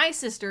happened to my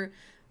sister,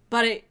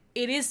 but it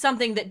is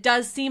something that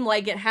does seem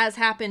like it has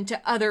happened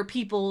to other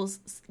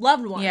people's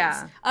loved ones.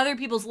 Yeah. Other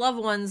people's loved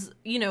ones,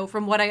 you know,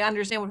 from what I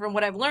understand, from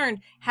what I've learned,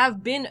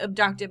 have been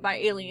abducted by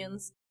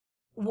aliens.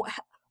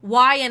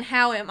 Why and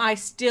how am I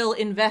still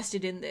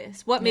invested in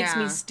this? What makes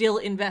me still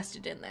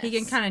invested in this? He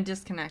can kind of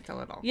disconnect a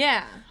little.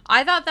 Yeah.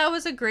 I thought that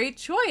was a great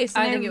choice.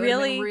 And I think it would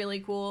have been really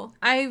cool.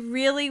 I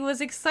really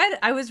was excited.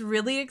 I was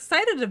really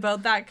excited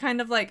about that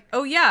kind of like,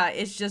 oh yeah,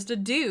 it's just a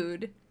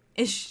dude.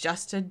 It's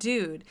just a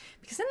dude.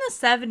 Because in the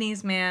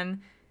 70s,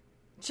 man,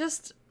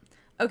 just...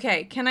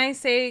 Okay, can I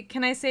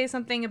say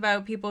something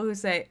about people who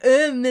say,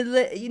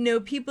 you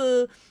know,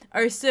 people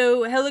are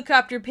so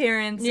helicopter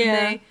parents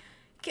and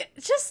they...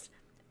 Just...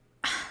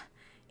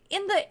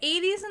 In the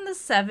 80s and the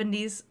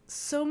 70s,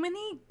 so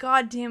many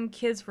goddamn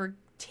kids were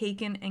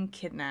taken and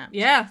kidnapped.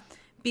 Yeah.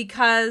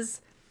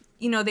 Because,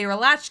 you know, they were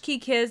latchkey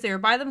kids. They were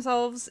by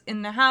themselves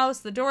in the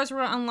house. The doors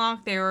were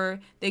unlocked.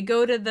 They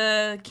go to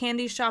the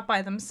candy shop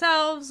by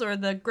themselves or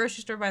the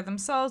grocery store by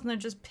themselves, and they're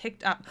just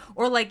picked up.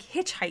 Or, like,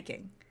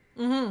 hitchhiking.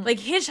 Mm-hmm. Like,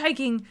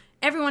 hitchhiking.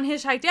 Everyone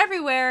hitchhiked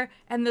everywhere,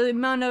 and the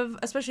amount of,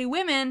 especially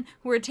women,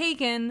 who were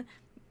taken,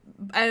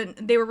 and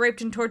they were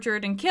raped and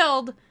tortured and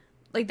killed,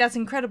 like, that's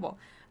incredible.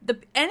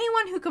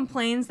 Anyone who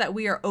complains that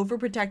we are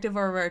overprotective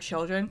over our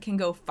children can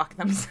go fuck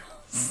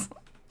themselves.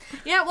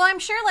 Yeah, well, I'm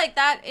sure, like,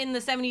 that in the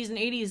 70s and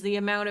 80s, the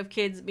amount of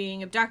kids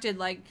being abducted,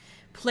 like,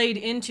 played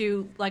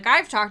into, like,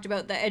 I've talked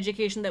about the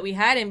education that we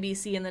had in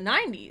BC in the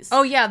 90s.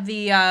 Oh, yeah,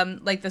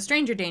 the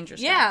stranger danger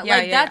stuff.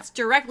 Yeah, that's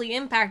directly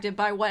impacted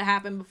by what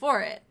happened before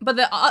it. But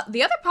the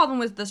other problem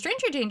with the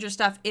stranger danger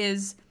stuff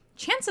is,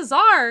 chances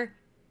are,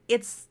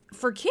 it's...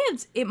 For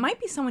kids, it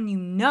might be someone you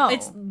know.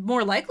 It's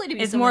more likely to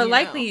be it's someone more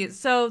likely. Know.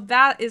 So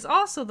that is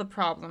also the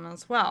problem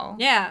as well.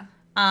 Yeah.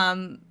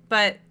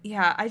 But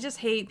yeah, I just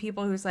hate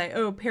people who say,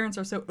 "Oh, parents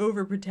are so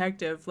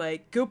overprotective.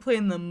 Like, go play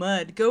in the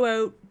mud, go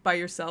out by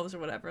yourselves or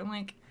whatever." I'm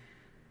like,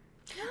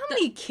 you know how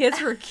many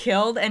kids were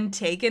killed and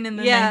taken in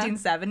the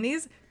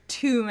 1970s?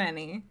 Too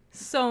many.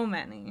 So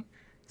many.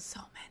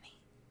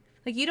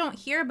 Like, you don't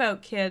hear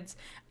about kids.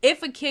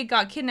 If a kid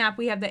got kidnapped,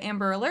 we have the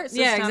Amber Alert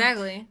system. Yeah,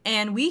 exactly.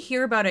 And we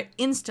hear about it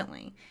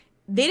instantly.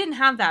 They didn't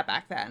have that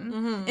back then.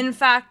 Mm-hmm. In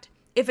fact,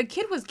 if a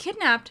kid was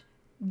kidnapped,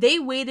 they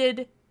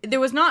waited. There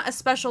was not a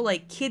special,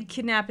 like, kid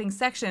kidnapping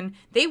section.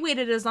 They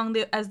waited as long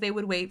as they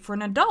would wait for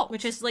an adult.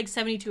 Which is, like,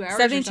 72 hours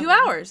 72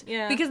 hours.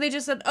 Yeah. Because they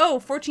just said,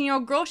 oh,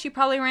 14-year-old girl, she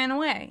probably ran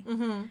away.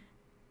 Mm-hmm.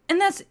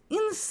 And that's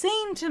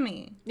insane to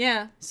me.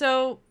 Yeah.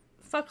 So...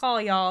 Fuck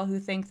all y'all who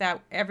think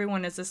that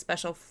everyone is a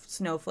special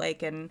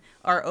snowflake and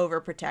are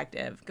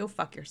overprotective. Go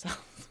fuck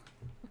yourself.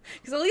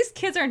 Because at least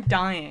kids aren't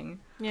dying.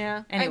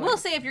 Yeah. Anyway. I will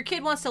say, if your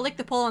kid wants to lick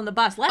the pole on the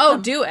bus, let them.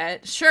 them. Do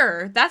it.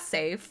 Sure. That's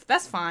safe.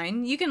 That's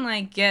fine. You can,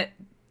 like, get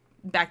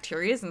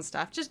bacterias and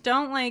stuff. Just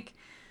don't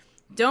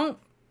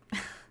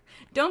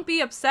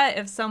be upset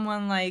if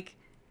someone, like,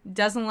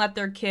 doesn't let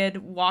their kid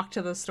walk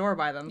to the store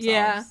by themselves.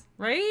 Yeah.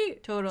 Right?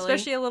 Totally.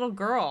 Especially a little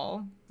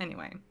girl.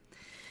 Anyway.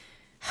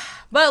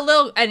 But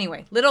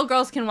little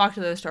girls can walk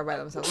to the store by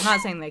themselves. I'm not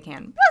saying they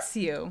can. Bless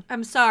you.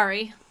 I'm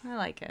sorry. I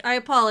like it. I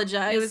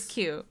apologize. It was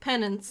cute.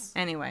 Penance.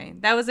 Anyway,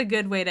 that was a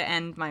good way to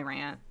end my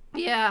rant.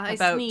 Yeah,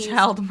 about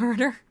child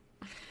murder.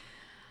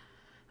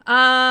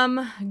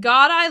 God,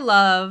 I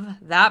love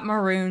that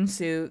maroon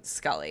suit,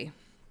 Scully.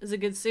 It's a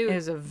good suit. It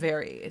was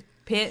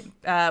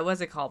a what's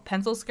it called?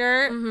 Pencil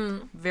skirt.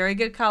 Mm-hmm. Very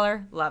good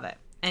color. Love it.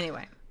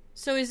 Anyway.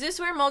 So is this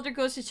where Mulder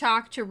goes to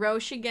talk to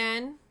Roche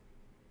again?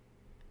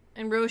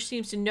 And Roche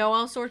seems to know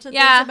all sorts of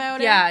things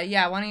about him.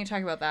 Yeah. Why don't you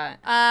talk about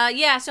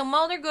that? So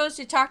Mulder goes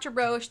to talk to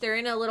Roche. They're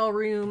in a little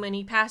room, and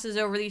he passes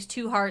over these the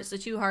two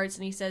hearts,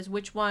 and he says,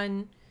 which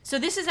one... So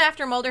this is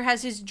after Mulder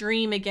has his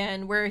dream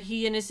again, where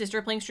he and his sister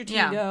are playing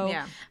Stratego.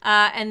 Yeah.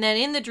 And then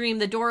in the dream,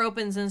 the door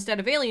opens, and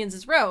instead of aliens,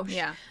 it's Roche.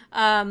 Yeah.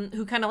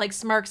 Who kind of like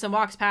smirks and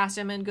walks past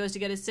him and goes to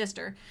get his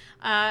sister.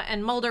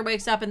 And Mulder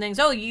wakes up and thinks,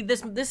 oh,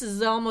 this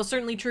is almost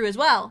certainly true as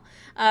well.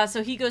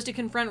 So he goes to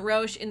confront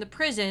Roche in the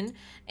prison,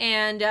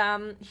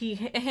 and he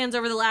hands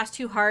over the last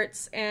 2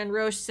 hearts, and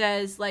Roche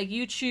says, like,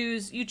 you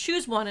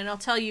choose one, and I'll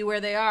tell you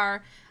where they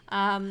are.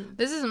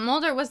 This is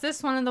Mulder. Was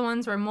this one of the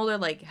ones where Mulder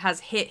like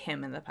has hit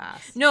him in the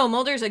past? No,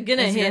 Mulder's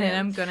gonna hit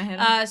him. Gonna hit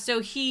him. So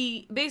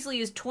he basically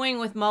is toying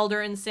with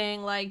Mulder and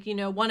saying, like,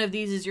 one of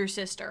these is your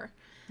sister.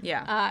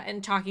 Yeah.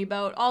 And talking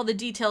about all the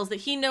details that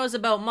he knows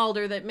about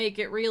Mulder that make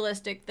it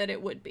realistic that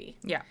it would be.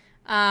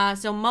 Yeah.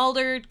 So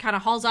Mulder kind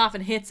of hauls off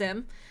and hits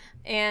him,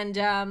 and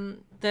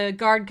the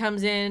guard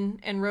comes in,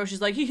 and Roche is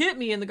like, he hit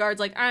me, and the guard's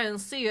like, I didn't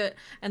see it.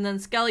 And then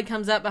Scully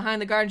comes up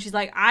behind the guard, and she's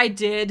like, I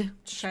did,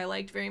 which I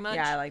liked very much.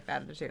 Yeah, I like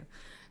that too.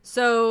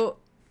 So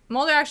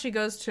Mulder actually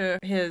goes to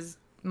his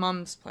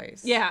mom's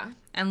place. Yeah.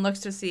 And looks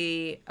to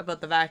see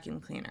about the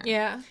vacuum cleaner.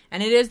 Yeah.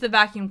 And it is the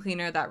vacuum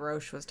cleaner that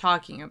Roche was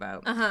talking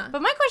about. Uh-huh.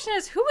 But my question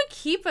is, who would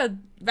keep a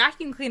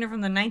vacuum cleaner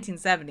from the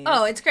 1970s?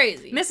 Oh, it's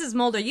crazy. Mrs.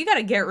 Mulder, you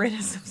gotta get rid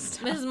of some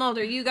stuff. Mrs.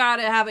 Mulder, you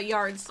gotta have a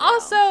yard sale.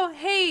 Also,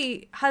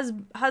 hey,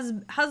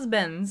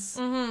 husbands,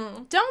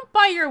 don't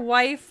buy your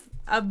wife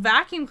a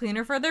vacuum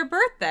cleaner for their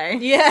birthday.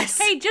 Yes.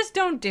 Hey, just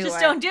don't do it. Just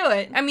don't do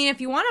it. I mean, if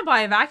you want to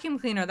buy a vacuum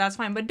cleaner, that's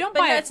fine, but don't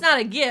buy it. But it's not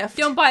a gift.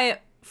 Don't buy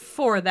it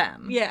for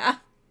them. Yeah.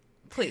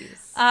 Please.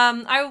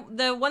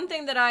 The one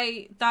thing that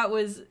I thought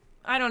was,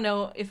 I don't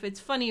know if it's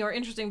funny or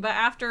interesting, but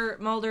after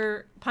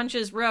Mulder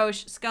punches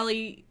Roche,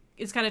 Scully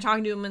is kind of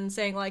talking to him and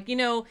saying, like,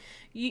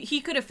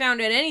 he could have found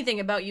out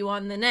anything about you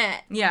on the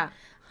net. Yeah.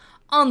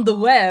 On the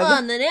web.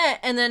 On the net.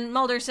 And then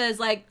Mulder says,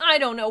 like, I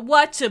don't know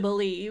what to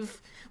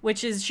believe, which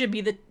should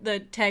be the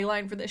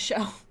tagline for this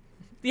show.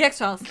 The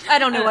X-Files. I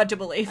don't know what to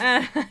believe.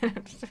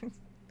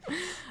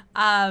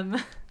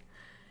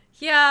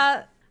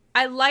 Yeah.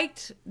 I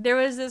liked, there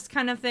was this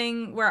kind of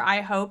thing where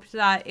I hoped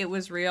that it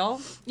was real.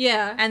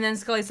 Yeah. And then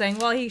Scully saying,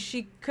 well, he's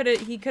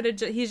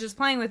just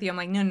playing with you. I'm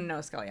like,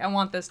 no, Scully. I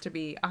want this to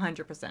be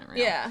 100% real.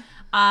 Yeah.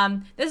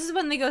 This is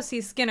when they go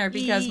see Skinner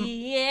because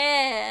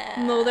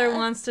yeah. Mulder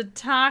wants to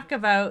talk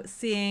about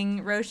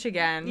seeing Roche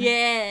again.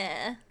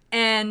 Yeah.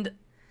 And,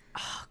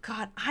 oh,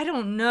 God, I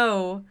don't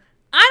know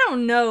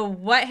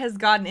what has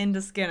gotten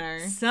into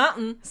Skinner.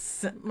 Something.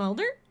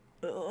 Mulder?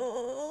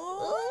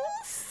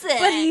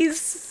 But he's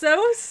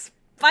so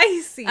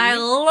spicy. I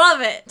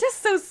love it.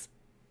 Just so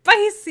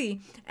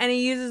spicy. And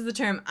he uses the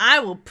term, I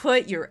will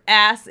put your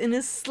ass in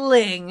a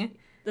sling.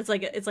 It's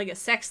like a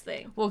sex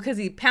thing. Well, because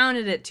he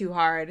pounded it too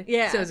hard.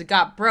 Yeah. So it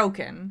got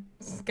broken.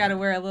 He's got to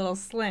wear a little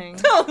sling.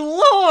 Oh,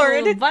 Lord. A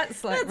little butt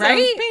sling. That right?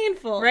 sounds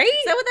painful. Right?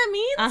 Is that what that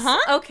means?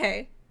 Uh-huh.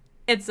 Okay.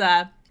 It's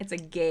a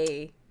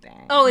gay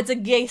thing. Oh, it's a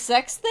gay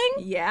sex thing?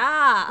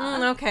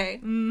 Yeah. Okay.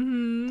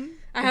 Mm-hmm.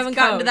 I haven't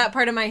gotten to that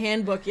part of my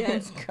handbook yet.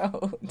 It's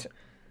code.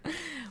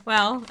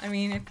 Well, I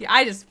mean,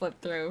 I just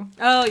flipped through.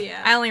 Oh,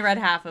 yeah. I only read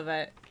half of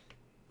it.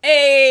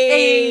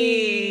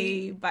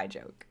 Hey! By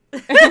joke. I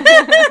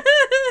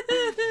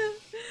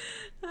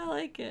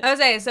like it.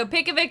 Jose, so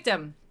pick a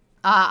victim.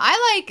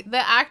 I like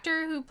the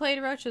actor who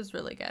played Roche is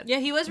really good. Yeah,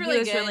 he was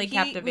really good. Really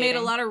captivating. He made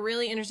a lot of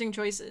really interesting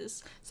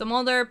choices. So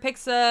Mulder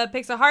picks a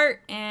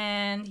heart,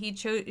 and he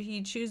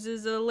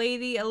chooses a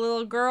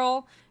little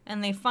girl,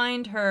 and they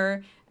find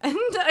her. And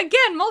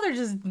again, Mulder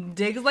just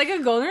digs like a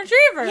golden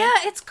retriever. Yeah,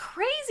 it's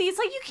crazy. It's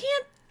like, you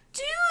can't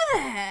do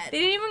that.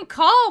 They didn't even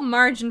call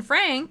Marge and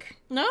Frank.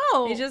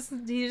 No. He just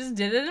did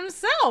it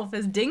himself,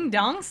 his ding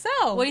dong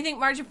self. What do you think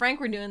Marge and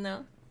Frank were doing,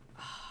 though?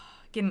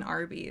 Getting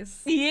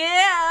Arby's.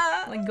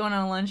 Yeah. Like going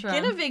on a lunch run.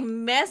 Get a big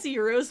messy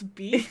roast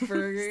beef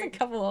burger. Just a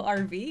couple of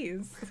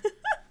Arby's.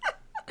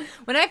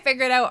 When I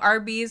figured out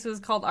Arby's was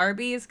called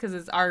Arby's because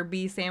it's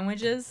RB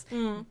sandwiches,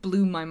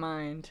 blew my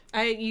mind.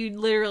 You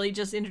literally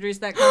just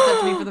introduced that concept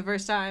to me for the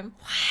first time.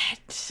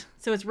 What?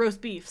 So it's roast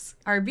beefs.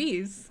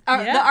 Arby's.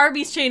 The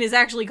Arby's chain is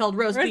actually called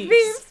roast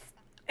beefs.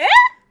 Eh?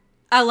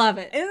 I love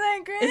it. Isn't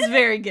that great? It's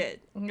very good.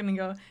 I'm gonna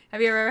go.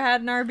 Have you ever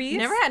had an Arby's?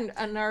 Never had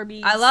an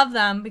Arby's. I love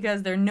them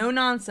because they're no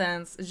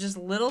nonsense. It's just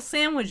little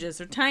sandwiches.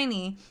 They're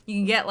tiny. You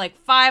can get like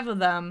 5 of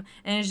them,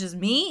 and it's just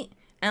meat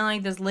and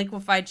like this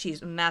liquefied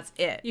cheese, and that's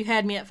it. You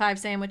had me at 5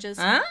 sandwiches.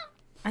 Huh?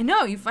 I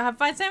know. You have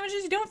 5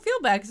 sandwiches, you don't feel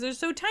bad because they're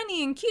so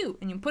tiny and cute,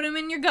 and you put them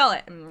in your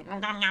gullet.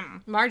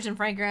 Marge and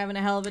Frank are having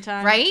a hell of a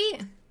time.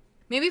 Right?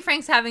 Maybe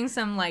Frank's having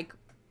some like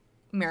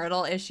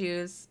marital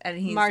issues, and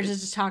Marge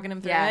is just talking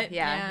him through it.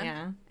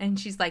 Yeah. And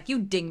she's like, "You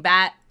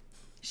dingbat."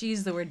 She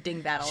used the word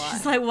dingbat a lot.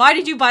 She's like, "Why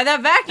did you buy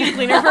that vacuum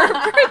cleaner for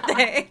her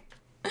birthday?"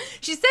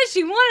 She said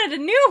she wanted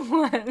a new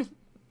one.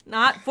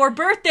 Not for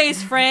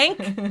birthdays,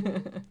 Frank.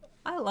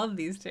 I love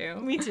these two.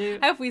 Me too.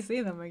 I hope we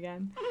see them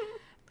again.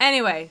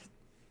 Anyway,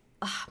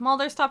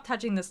 Mulder, stop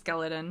touching the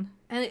skeleton.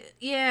 And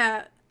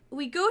yeah,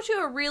 we go to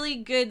a really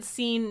good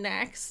scene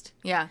next.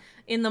 Yeah.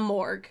 In the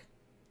morgue.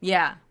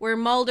 Yeah. Where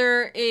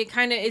Mulder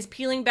kind of is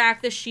peeling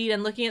back the sheet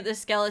and looking at the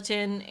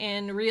skeleton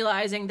and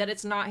realizing that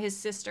it's not his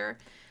sister.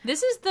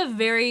 This is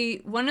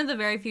one of the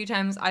very few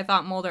times I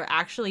thought Mulder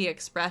actually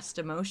expressed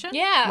emotion.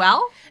 Yeah.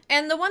 Well.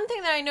 And the one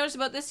thing that I noticed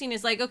about this scene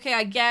is, like, okay,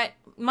 I get,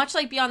 much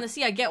like Beyond the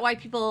Sea, I get why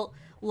people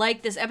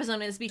like this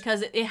episode is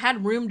because it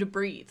had room to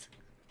breathe.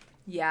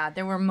 Yeah,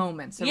 there were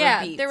moments.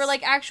 There were,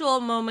 like, actual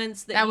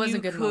moments that was you a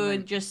good could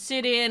moment. just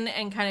sit in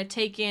and kind of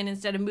take in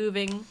instead of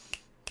moving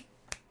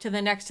to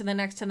the next, to the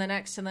next, to the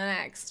next, to the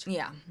next.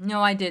 Yeah.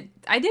 No, I did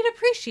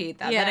appreciate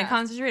that. Yeah. That it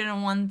concentrated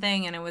on one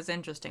thing and it was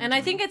interesting. And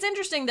I think it's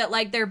interesting that,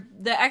 like, the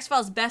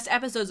X-Files' best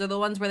episodes are the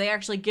ones where they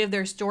actually give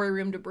their story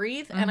room to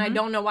breathe, and I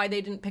don't know why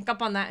they didn't pick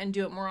up on that and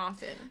do it more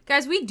often.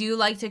 Guys, we do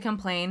like to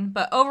complain,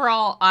 but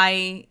overall,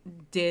 I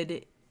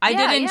did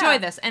enjoy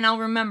this, and I'll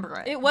remember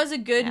it. It was a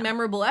good,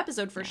 memorable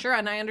episode for sure,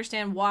 and I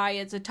understand why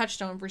it's a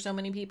touchstone for so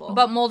many people.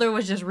 But Mulder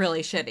was just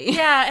really shitty.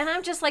 Yeah, and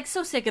I'm just, like,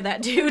 so sick of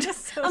that dude.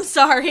 I'm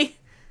sorry.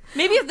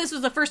 Maybe if this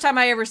was the first time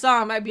I ever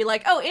saw him, I'd be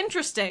like, oh,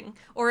 interesting.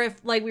 Or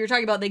if, like we were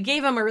talking about, they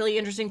gave him a really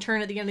interesting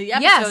turn at the end of the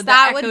episode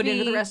that echoed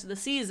into the rest of the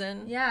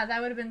season. Yeah,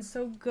 that would have been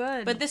so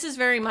good. But this is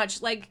very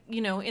much like,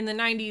 in the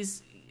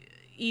 90s,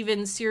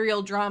 even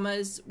serial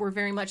dramas were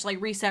very much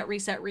like reset,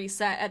 reset,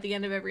 reset at the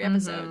end of every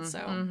episode.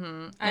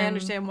 I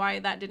understand why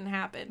that didn't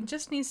happen. It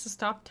just needs to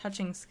stop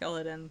touching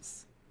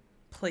skeletons.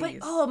 Please. But,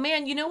 oh,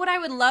 man, you know what I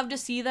would love to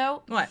see,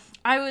 though? What?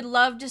 I would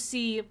love to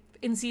see...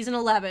 in season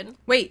 11.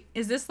 Wait,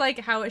 is this like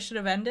how it should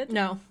have ended?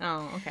 No.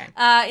 Oh, okay.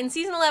 In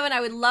season 11, I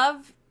would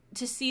love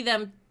to see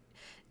them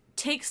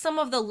take some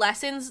of the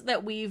lessons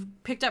that we've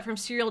picked up from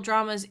serial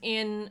dramas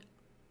in,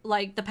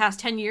 like, the past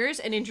 10 years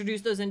and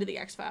introduce those into the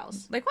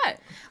X-Files. Like what?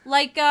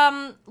 Like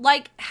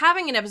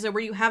having an episode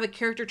where you have a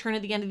character turn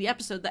at the end of the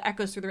episode that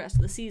echoes through the rest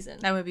of the season.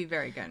 That would be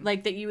very good.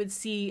 Like, that you would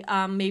see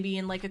maybe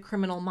in, like, a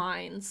Criminal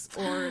Minds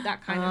or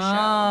that kind of show.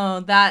 Oh,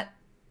 that...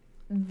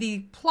 The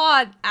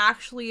plot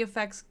actually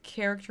affects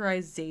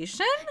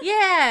characterization?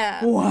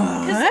 Yeah.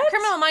 What? Because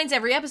Criminal Minds,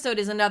 every episode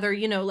is another,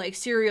 like,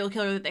 serial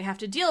killer that they have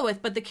to deal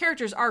with, but the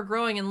characters are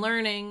growing and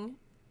learning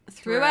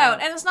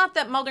throughout. And it's not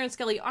that Mulder and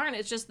Scully aren't,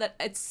 it's just that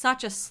it's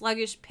such a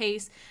sluggish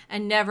pace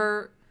and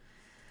never...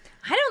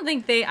 I don't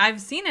think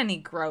I've seen any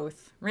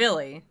growth,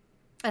 really.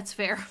 That's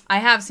fair. I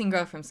have seen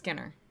growth from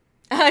Skinner.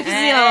 I've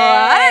seen a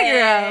lot of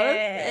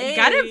growth. Hey.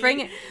 Gotta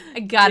bring it. I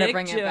gotta Dick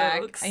bring jokes. it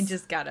back. I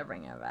just gotta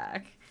bring it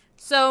back.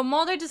 So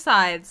Mulder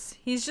decides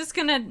he's just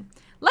gonna,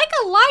 like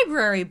a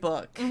library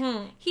book,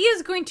 he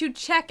is going to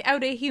check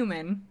out a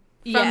human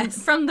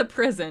from the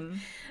prison.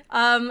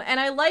 And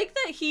I like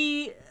that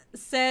he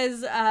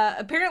says,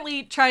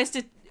 apparently tries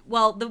to,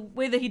 well, the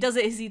way that he does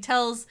it is he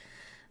tells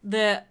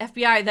the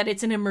FBI that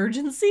it's an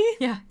emergency.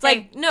 Yeah. It's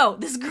like, no,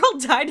 this girl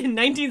died in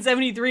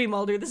 1973,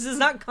 Mulder. This does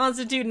not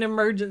constitute an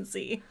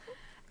emergency.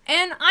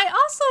 And I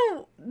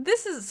also,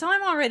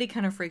 I'm already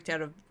kind of freaked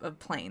out of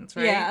planes,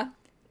 right? Yeah.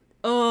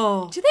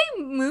 Oh. Do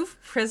they move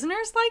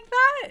prisoners like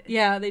that?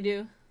 Yeah, they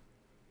do.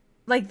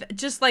 Like,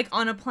 just like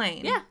on a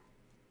plane? Yeah.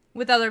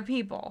 With other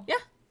people? Yeah.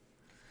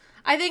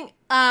 I think,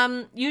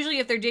 usually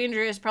if they're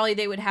dangerous, probably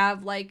they would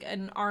have, like,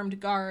 an armed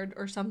guard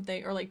or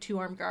something, or, like, 2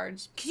 armed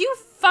guards. Could you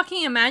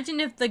fucking imagine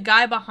if the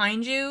guy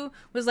behind you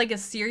was, like, a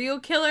serial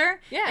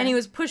killer? Yeah. And he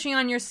was pushing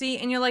on your seat,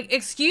 and you're like,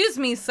 excuse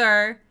me,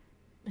 sir.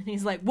 And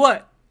he's like,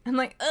 what? I'm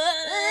like,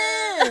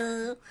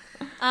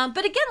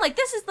 but again, like,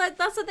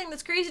 that's the thing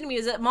that's crazy to me,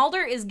 is that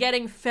Mulder is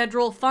getting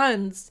federal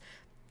funds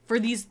for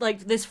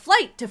this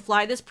flight to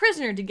fly this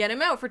prisoner, to get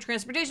him out, for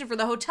transportation, for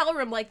the hotel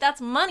room. Like, that's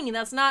money.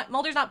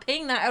 Mulder's not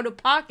paying that out of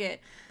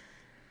pocket.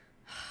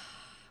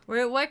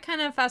 What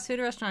kind of fast food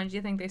restaurant do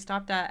you think they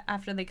stopped at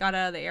after they got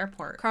out of the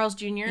airport? Carl's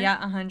Jr.? Yeah,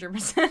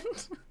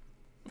 100%.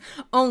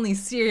 Only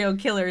serial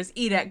killers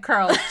eat at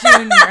Carl's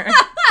Jr.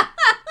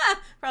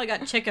 Probably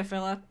got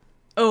Chick-fil-A.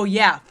 Oh,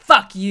 yeah,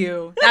 fuck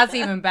you. That's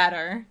even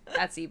better.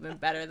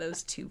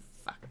 Those 2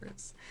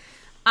 fuckers.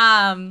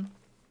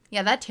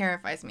 Yeah, that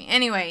terrifies me.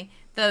 Anyway,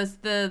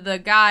 the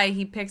guy,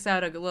 he picks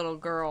out a little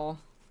girl.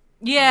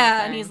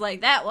 Yeah, and he's like,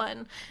 that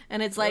one.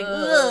 And it's like,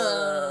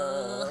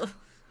 ugh.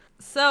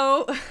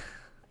 So,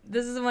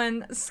 this is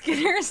when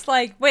Skinner's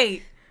like,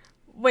 wait,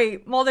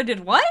 Mulder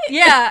did what?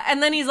 Yeah,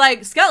 and then he's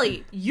like,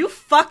 Scully, you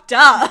fucked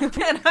up.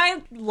 And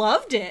I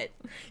loved it.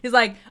 He's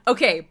like,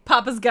 okay,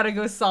 Papa's gotta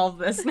go solve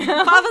this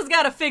now. Papa's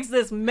gotta fix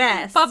this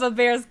mess. Papa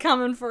Bear's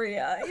coming for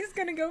you. He's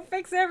gonna go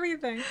fix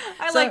everything.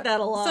 I like that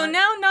a lot. So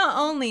now not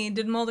only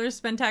did Mulder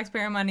spend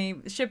taxpayer money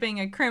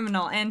shipping a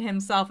criminal and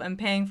himself and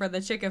paying for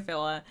the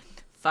Chick-fil-A,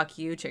 fuck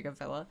you,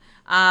 Chick-fil-A,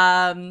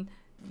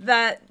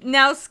 that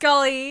now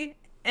Scully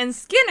and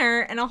Skinner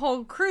and a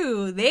whole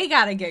crew, they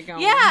gotta get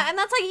going. Yeah, and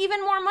that's like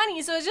even more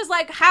money. So it's just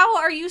like, how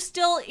are you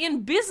still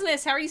in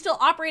business? How are you still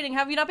operating?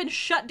 Have you not been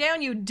shut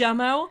down, you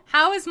dumbo?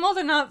 How is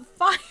Mulder not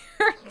fired?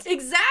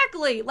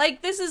 Exactly.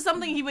 Like, this is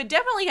something he would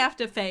definitely have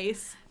to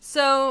face.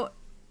 So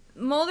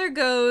Mulder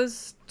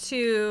goes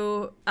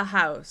to a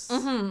house.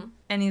 Mm-hmm.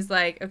 And he's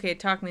like, okay,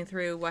 talk me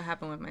through what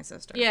happened with my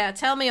sister. Yeah,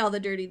 tell me all the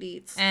dirty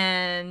deeds.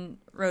 And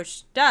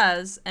Roach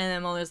does, and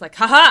then Mulder's like,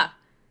 haha!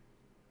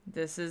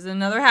 This is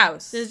another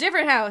house. This is a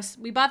different house.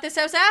 We bought this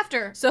house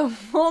after. So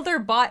Mulder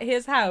bought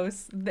his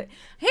house.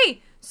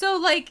 Hey, so,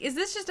 like, is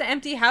this just an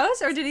empty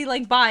house, or did he,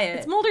 like, buy it?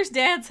 It's Mulder's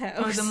dad's house.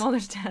 Oh, the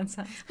Mulder's dad's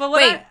house. But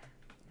wait,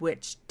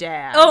 which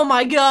dad? Oh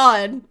my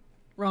god.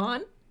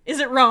 Ron? Is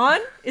it Ron?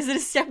 Is it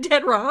his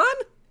stepdad Ron?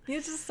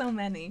 There's just so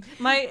many.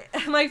 My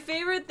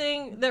favorite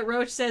thing that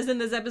Roach says in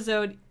this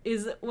episode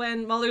is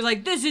when Mulder's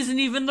like, this isn't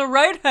even the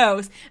right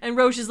house. And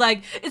Roach is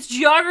like, it's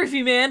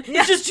geography, man.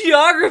 It's just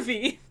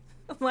geography.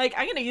 I'm like,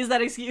 I'm going to use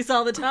that excuse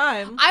all the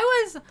time.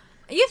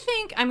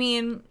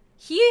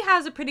 He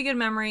has a pretty good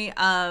memory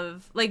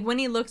of, like, when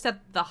he looks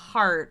at the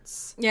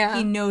hearts,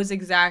 he knows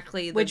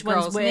exactly the which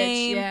girl's one's which,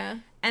 name. yeah.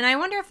 And I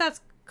wonder if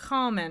that's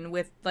common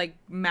with, like,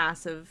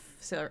 massive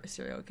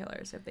serial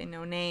killers, if they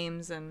know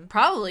names and...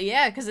 Probably,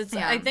 yeah, because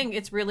I think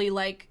it's really,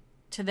 like,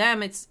 to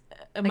them, it's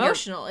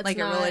emotional. It's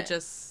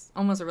not...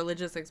 almost a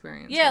religious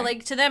experience. Yeah, right?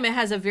 like, to them, it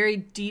has a very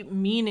deep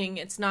meaning.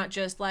 It's not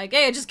just like,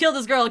 hey, I just killed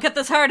this girl, cut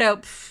this heart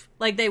out. Pfft.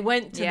 Like, they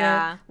went to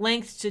the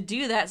length to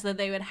do that so that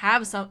they would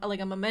have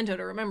a memento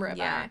to remember it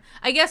by.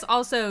 I guess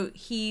also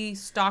he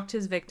stalked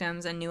his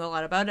victims and knew a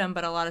lot about them,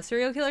 but a lot of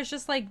serial killers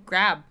just, like,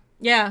 grab.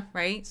 Yeah.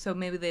 Right? So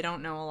maybe they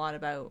don't know a lot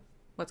about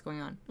what's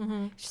going on.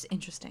 Mm-hmm. It's just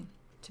interesting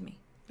to me.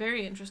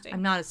 Very interesting.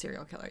 I'm not a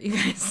serial killer, you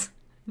guys.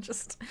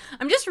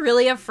 I'm just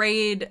really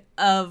afraid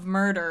of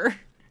murder.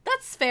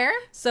 That's fair.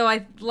 So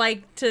I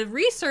like to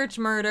research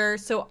murder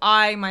so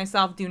I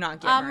myself do not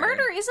get murdered.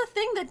 Murder is a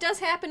thing that does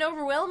happen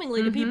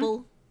overwhelmingly to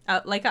people.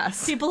 Like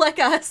us. People like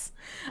us.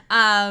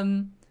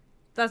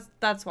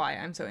 That's why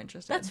I'm so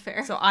interested. That's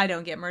fair. So I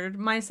don't get murdered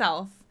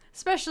myself.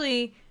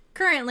 Especially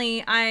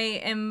currently I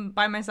am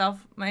by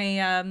myself.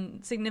 My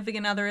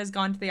significant other has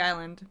gone to the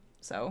island.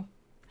 So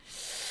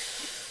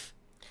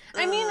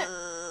I mean,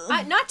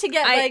 not to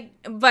get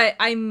but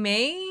I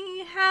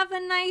may have a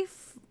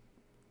knife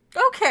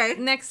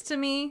next to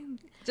me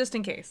just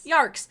in case.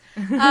 Yarks.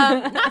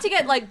 Not to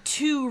get like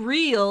too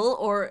real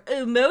or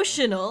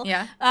emotional.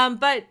 Yeah.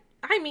 But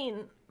I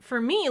mean, for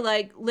me,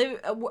 like,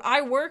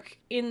 I work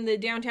in the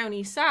downtown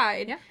east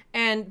side,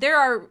 and there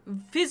are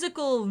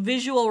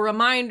visual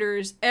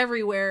reminders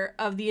everywhere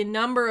of the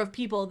number of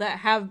people that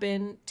have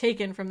been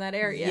taken from that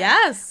area.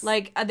 Yes.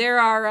 Like, there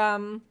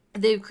are,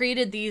 they've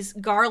created these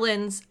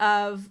garlands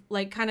of,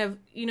 like, kind of,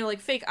 you know,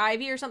 like fake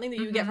ivy or something that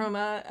you get from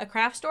a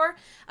craft store,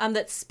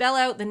 that spell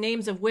out the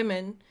names of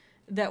women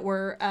that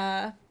were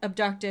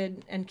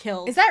abducted and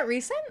killed. Is that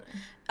recent?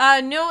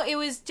 No,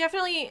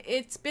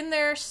 it's been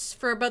there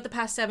for about the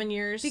past 7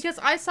 years. Because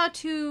I saw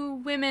two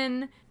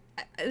women,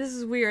 this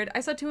is weird, I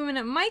saw two women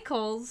at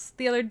Michael's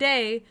the other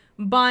day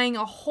buying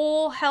a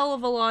whole hell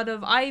of a lot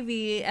of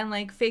ivy and,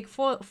 like, fake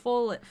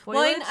foliage.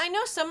 Well, I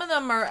know some of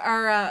them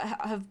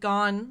have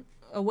gone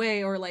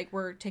away or, like,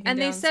 were taken down.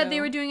 And they said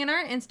they were doing an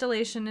art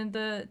installation in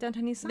the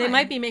downtown east side. They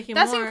might be making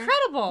more. That's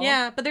incredible.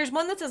 Yeah, but there's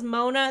one that says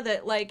Mona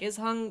that, like, is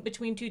hung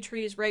between two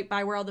trees right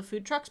by where all the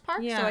food trucks park.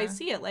 Yeah. So I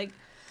see it, like,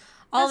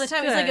 all the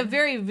time. Good. It's like a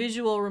very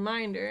visual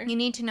reminder. You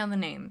need to know the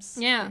names.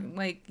 Yeah.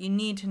 Like, you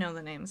need to know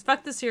the names.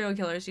 Fuck the serial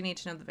killers. You need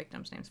to know the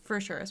victims' names. For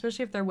sure.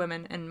 Especially if they're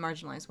women and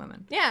marginalized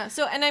women. Yeah.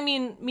 So, and I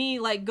mean, me,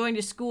 like, going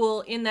to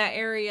school in that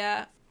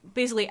area,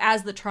 basically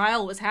as the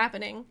trial was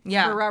happening.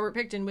 Yeah. For Robert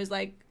Pickton was,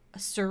 like,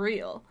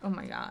 surreal. Oh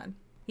my God.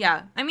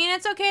 Yeah. I mean,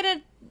 it's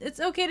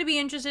okay to be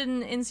interested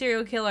in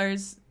serial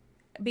killers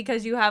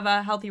because you have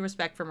a healthy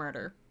respect for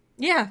murder.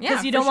 Yeah.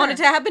 Because you don't want it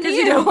to happen to you.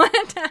 Because you don't want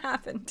it to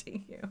happen to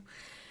you.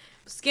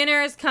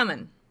 Skinner is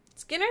coming.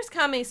 Skinner's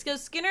coming. So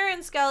Skinner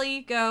and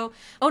Scully go.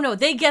 Oh no,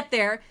 they get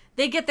there.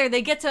 They get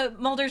to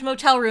Mulder's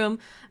motel room.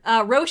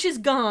 Roche is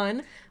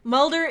gone.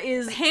 Mulder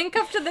is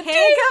handcuffed to the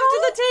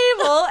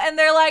table, and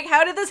they're like,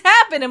 "How did this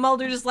happen?" And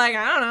Mulder's just like,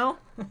 "I don't know.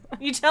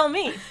 You tell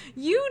me."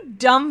 You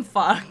dumb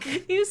fuck.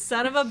 You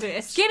son of a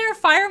bitch. Skinner,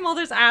 fire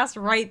Mulder's ass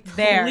right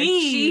there.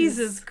 Please.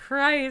 Jesus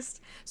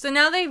Christ. So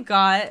now they've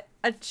got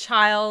a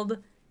child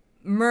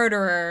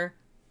murderer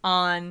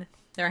on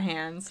their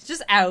hands.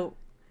 Just out.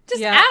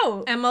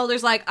 Out. And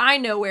Mulder's like, I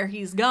know where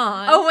he's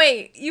gone. Oh,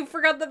 wait. You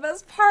forgot the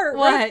best part.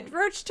 What?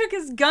 Roach took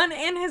his gun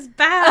and his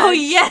badge. Oh,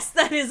 yes.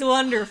 That is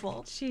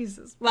wonderful.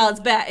 Jesus. Well, it's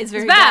bad. It's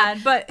very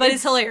bad. But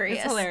it's hilarious.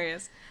 It's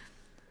hilarious.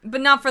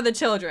 But not for the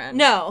children.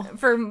 No.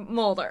 For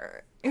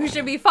Mulder, who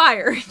should be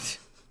fired.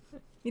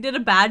 He did a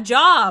bad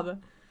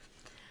job.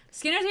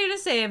 Skinner's here to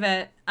save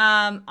it.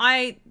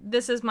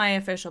 This is my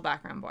official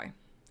background boy.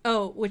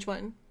 Oh, which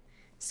one?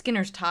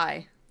 Skinner's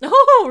tie.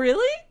 Oh,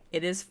 really?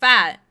 It is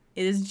fat.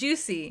 It is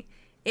juicy.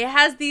 It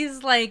has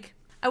these, like,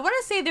 I want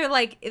to say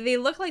they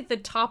look like the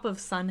top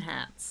of sun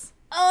hats.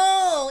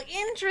 Oh,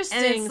 interesting.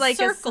 And it's like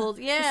circles,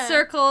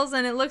 circles,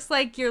 and it looks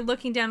like you're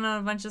looking down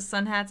on a bunch of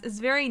sun hats. It's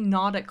very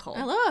nautical.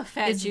 I love a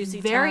fat,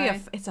 juicy tie.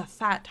 It's a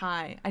fat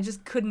tie. I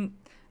couldn't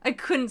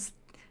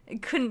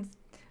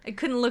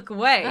look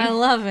away. I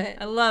love it.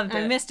 I loved it.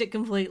 I missed it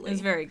completely. It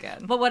was very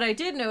good. But what I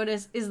did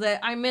notice is that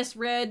I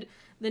misread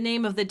the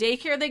name of the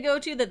daycare they go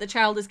to that the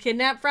child is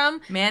kidnapped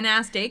from.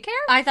 Man-ass daycare?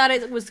 I thought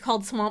it was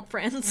called Swamp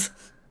Friends.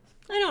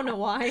 I don't know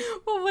why.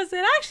 What was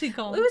it actually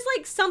called? It was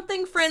like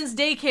something Friends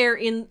Daycare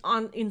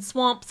in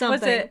Swamp something.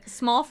 Was it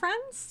Small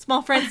Friends?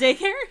 Small Friends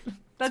Daycare?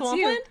 That's Swamp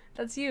you. Friend?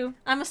 That's you.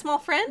 I'm a small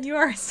friend? You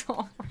are a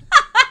small friend.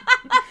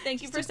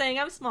 Thank you for saying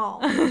I'm small.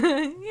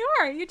 You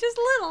are. You're just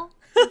little.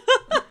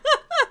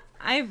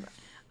 I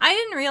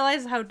didn't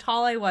realize how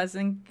tall I was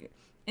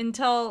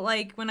until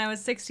like when I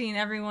was 16.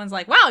 Everyone's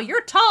like, "Wow,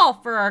 you're tall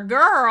for a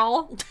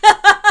girl."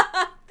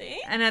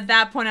 And at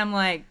that point, I'm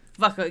like,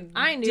 "Fuck."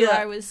 I knew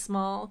I was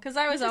small because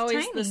I was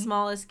always tiny. the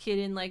smallest kid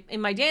in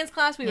my dance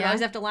class. We would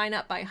always have to line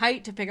up by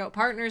height to pick out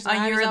partners. And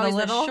Oh, I you was were the always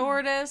little? the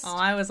shortest. Oh,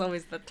 I was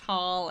always the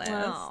tallest.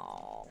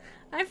 Oh.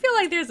 I feel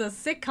like there's a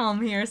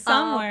sitcom here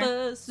somewhere.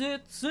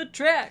 Opposites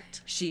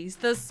attract. She's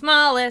the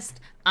smallest,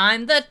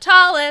 I'm the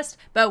tallest,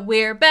 but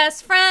we're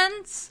best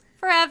friends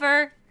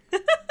forever.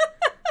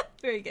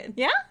 Very good.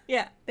 Yeah?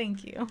 Yeah.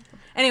 Thank you.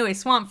 Anyway,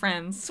 Swamp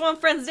Friends.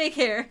 Swamp Friends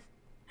Daycare.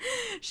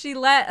 She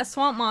let a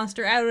swamp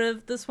monster out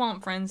of the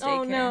Swamp Friends daycare.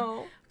 Oh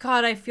no.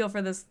 God, I feel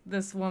for this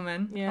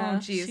woman. Yeah. Oh,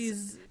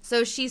 jeez.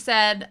 So she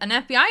said an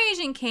FBI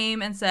agent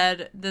came and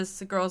said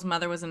this girl's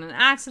mother was in an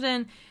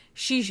accident.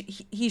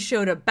 He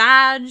showed a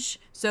badge,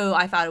 so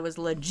I thought it was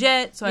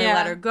legit, so I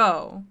let her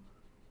go.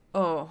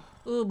 Oh.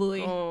 Oh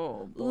boy.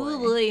 Oh, boy. Oh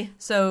boy.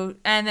 So,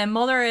 and then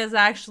Mulder is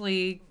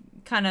actually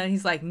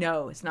he's like,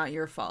 no, it's not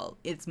your fault.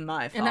 It's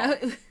my fault.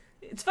 And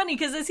it's funny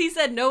because as he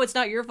said, no, it's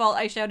not your fault,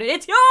 I shouted,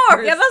 it's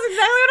yours! Yeah, that's exactly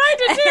what I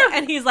did too.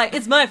 And he's like,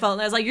 it's my fault.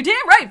 And I was like, you're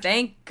damn right.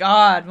 Thank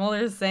God.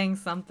 Mulder's saying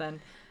something.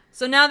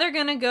 So now they're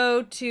going to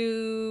go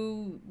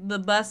to the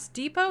bus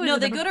depot? No,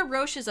 they go to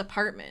Roche's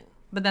apartment.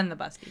 But then the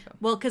bus depot.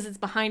 Well, because it's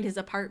behind his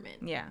apartment.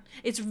 Yeah.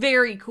 It's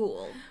very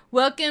cool.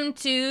 Welcome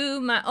to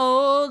my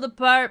old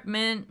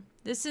apartment.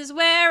 This is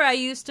where I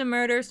used to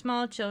murder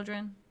small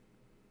children.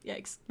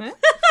 Yikes.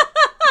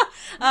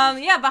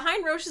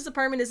 Behind Roche's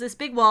apartment is this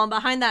big wall, and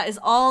behind that is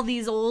all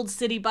these old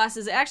city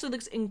buses. It actually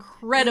looks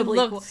incredibly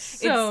cool.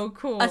 So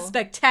cool. A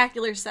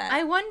spectacular set.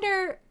 I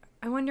wonder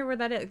where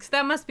that is. 'Cause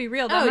that must be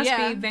real. That must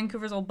be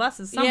Vancouver's old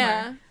buses somewhere.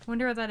 Yeah. I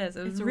wonder where that is.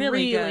 It was It's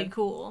really good.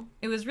 cool.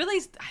 It was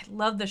really... I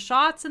love the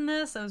shots in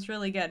this. It was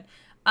really good.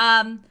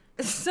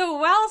 So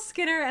while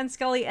Skinner and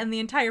Scully and the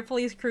entire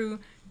police crew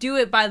do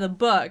it by the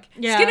book,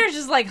 Skinner's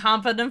just like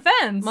hopping a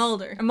fence.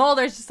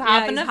 Mulder's just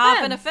hopping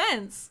a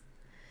fence.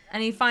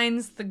 And he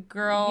finds the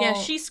girl. Yeah,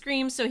 she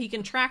screams so he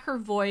can track her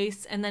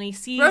voice, and then he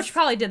sees... Roach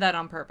probably did that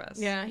on purpose.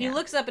 Yeah, he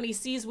looks up and he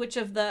sees which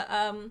of the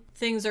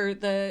things are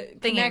the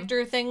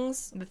connector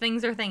things. The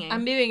things are thinging.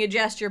 I'm doing a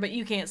gesture, but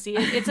you can't see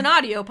it. It's an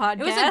audio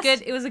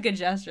podcast. It was a good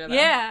gesture, though.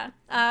 Yeah.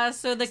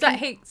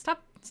 Hey,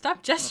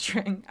 stop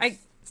gesturing.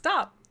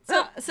 Stop.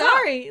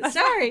 Sorry.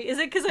 Is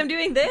it because I'm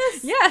doing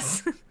this?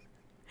 Yes.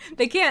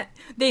 They can't.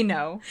 They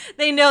know.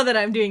 They know that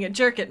I'm doing a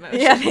jerk it motion.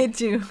 Yeah, they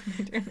do.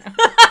 They do know.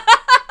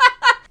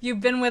 You've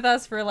been with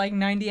us for like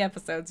 90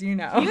 episodes, you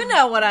know. You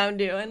know what I'm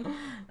doing.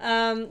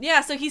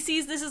 So he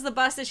sees this is the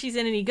bus that she's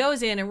in, and he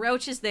goes in, and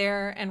Roach is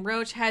there, and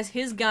Roach has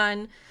his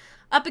gun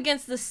up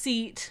against the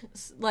seat,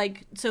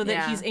 like, so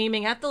that he's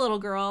aiming at the little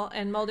girl,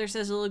 and Mulder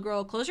says to the little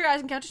girl, close your eyes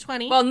and count to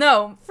 20. Well,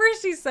 no.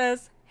 First he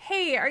says,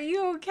 hey, are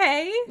you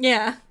okay?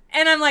 Yeah.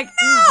 And I'm like,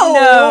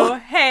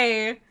 no.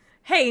 Hey,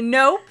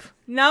 nope,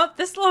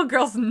 this little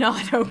girl's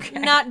not okay.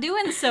 Not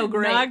doing so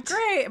great. Not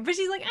great. But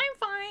she's like, I'm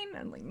fine.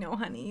 I'm like, no,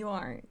 honey, you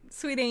aren't.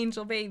 Sweet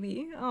angel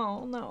baby.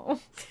 Oh, no.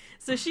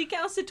 So she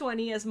counts to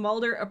 20 as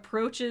Mulder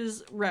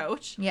approaches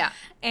Roach. Yeah.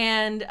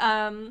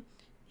 And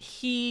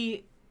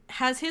he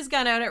has his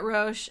gun out at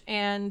Roach,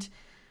 and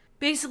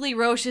basically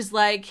Roach is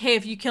like, hey,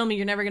 if you kill me,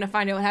 you're never going to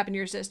find out what happened to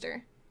your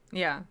sister.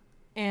 Yeah.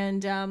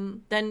 And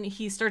then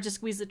he starts to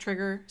squeeze the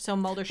trigger, so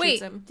Mulder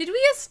shoots him. Did we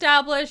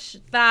establish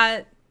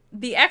that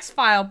the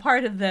X-File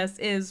part of this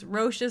is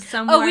Roche is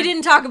somewhere? Oh, we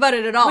didn't talk about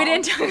it at all. We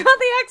didn't talk about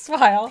the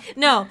X-File.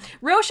 No.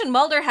 Roche and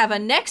Mulder have a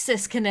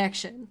nexus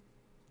connection.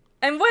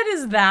 And what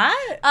is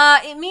that?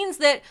 It means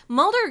that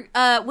Mulder,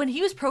 when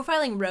he was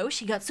profiling Roche,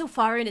 he got so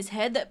far in his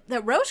head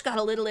that Roche got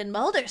a little in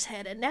Mulder's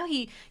head, and now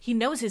he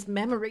knows his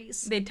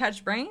memories. They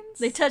touch brains?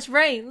 They touch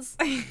brains.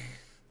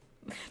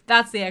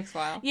 That's the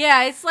X-File.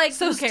 Yeah, it's like,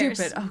 so who cares?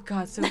 stupid. Oh,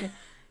 God, so good.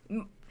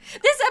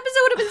 This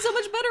episode would have been so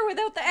much better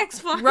without the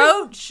X-Files.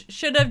 Roach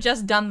should have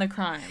just done the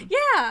crime.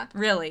 Yeah.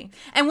 Really.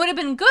 And what would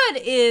have been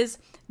good is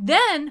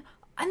then,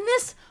 and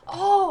this,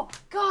 oh,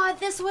 God,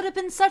 this would have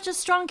been such a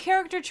strong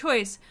character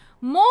choice.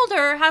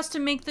 Mulder has to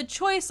make the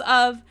choice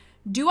of,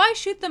 do I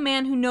shoot the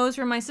man who knows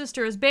where my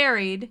sister is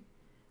buried?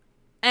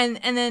 And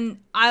then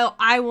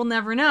I will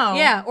never know.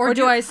 Yeah. Or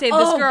do I save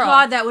this girl? Oh,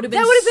 God, that would have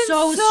been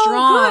so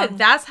strong. Good.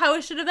 That's how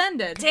it should have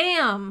ended.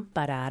 Damn.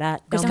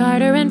 Chris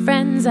Carter and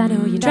friends, I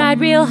know you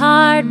tried real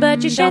hard,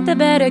 but you shit the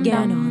bed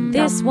again on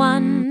this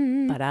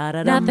one.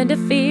 Nothing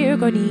to fear,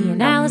 Courtney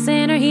and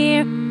Alison are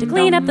here to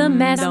clean up the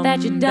mess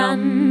that you've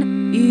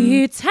done.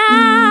 It's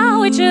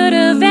how it should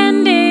have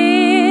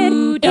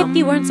ended if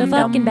you weren't so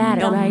fucking bad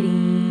at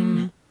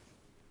writing.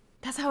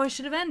 That's how it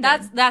should have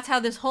ended. That's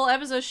how this whole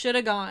episode should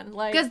have gone.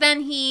 Like, because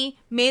then he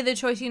made the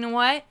choice, you know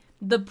what?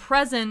 the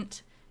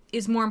present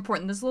is more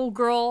important. This little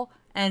girl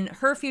and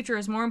her future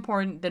is more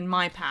important than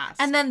my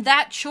past. And then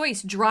that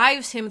choice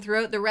drives him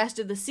throughout the rest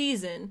of the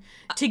season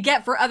to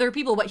get for other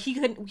people what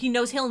he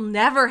knows he'll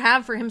never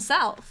have for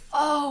himself.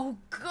 Oh,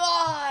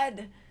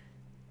 God.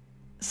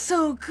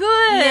 So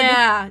good.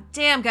 Yeah.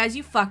 Damn, guys,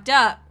 you fucked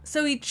up.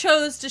 So he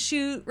chose to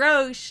shoot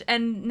Roche,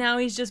 and now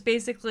he's just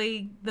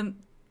basically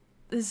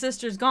his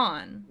sister's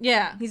gone.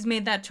 Yeah. He's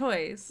made that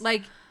choice.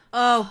 Like,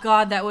 oh,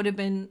 God, that would have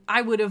been...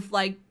 I would have,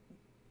 like...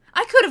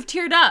 I could have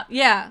teared up.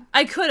 Yeah.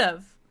 I could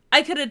have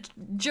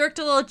jerked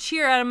a little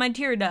cheer out of my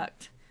tear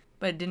duct.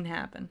 But it didn't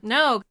happen.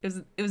 No.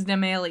 It was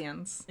them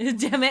aliens.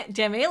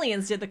 Damn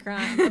aliens did the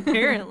crime,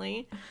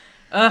 apparently.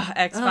 Ugh,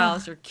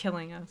 X-Files, you're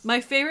killing us.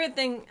 My favorite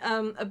thing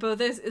about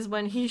this is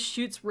when he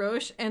shoots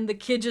Roche and the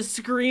kid just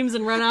screams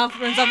and runs off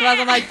the house.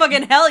 I'm like,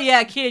 fucking hell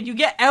yeah, kid, you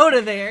get out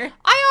of there.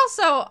 I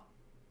also...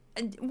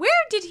 Where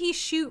did he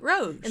shoot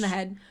Roche? In the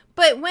head.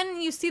 But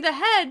when you see the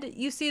head,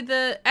 you see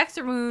the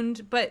extra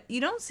wound, but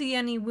you don't see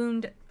any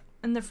wound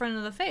in the front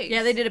of the face.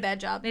 Yeah, they did a bad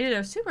job. They did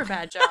a super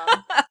bad job.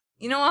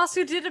 You know who else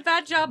who did a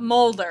bad job?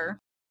 Mulder.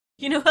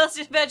 You know who else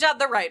did a bad job?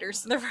 The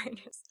writers. The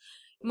writers.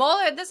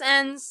 Mulder, this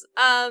ends,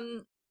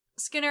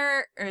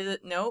 Skinner,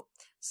 nope.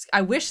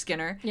 I wish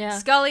Skinner. Yeah.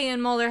 Scully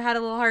and Mulder had a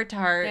little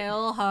heart-to-heart. Okay, a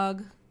little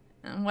hug.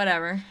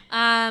 Whatever.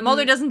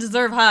 Mulder doesn't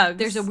deserve hugs.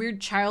 There's a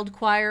weird child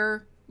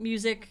choir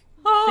music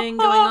thing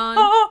going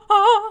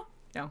on.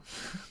 No.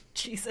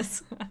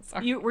 Jesus.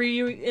 Sorry. Were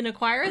you in a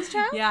choir as a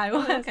child? Yeah, I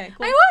was. Oh, okay,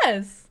 cool. I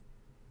was.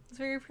 I was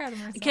very proud of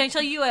myself. Can I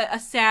tell you a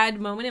sad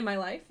moment in my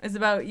life? It's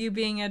about you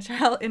being a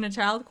child in a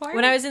child choir?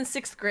 When I was in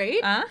 6th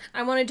grade,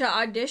 I wanted to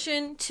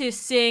audition to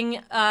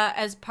sing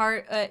as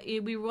part.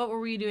 What were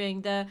we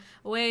doing? The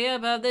way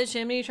above the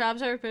chimney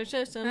tops are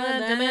precious, and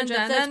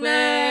that's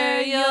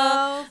where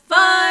you'll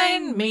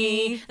find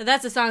me.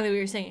 That's the song that we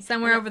were singing.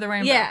 Somewhere Over the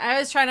Rainbow. Yeah, I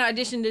was trying to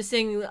audition to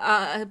sing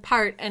a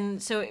part, and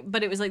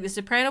but it was like the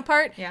soprano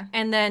part. Yeah.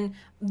 And then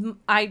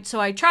I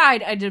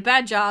tried. I did a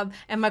bad job,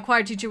 and my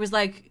choir teacher was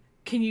like,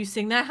 "Can you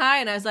sing that high?"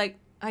 And I was like,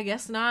 "I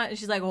guess not." And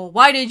she's like, "Well,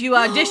 why did you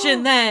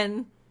audition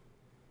then?"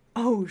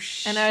 Oh,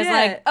 shit. And I was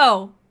like,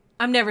 "Oh,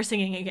 I'm never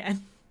singing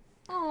again."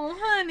 Oh,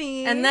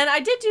 honey. And then I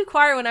did do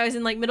choir when I was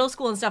in like middle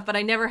school and stuff, but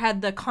I never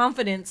had the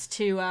confidence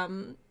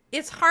to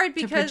it's hard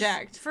because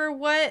project. For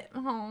what?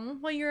 Oh,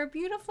 well, you're a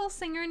beautiful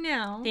singer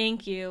now.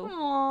 Thank you.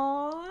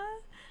 Aww.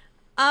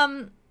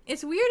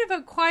 It's weird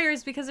about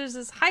choirs because there's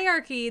this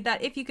hierarchy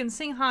that if you can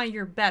sing high,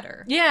 you're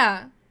better.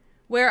 Yeah.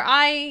 Where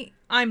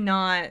I'm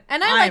not.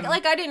 And I I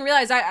didn't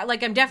realize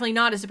I'm definitely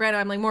not a soprano.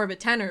 I'm like more of a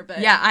tenor, but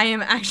yeah, I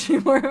am actually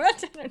more of a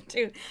tenor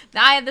too.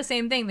 I had the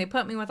same thing. They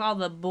put me with all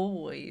the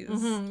boys.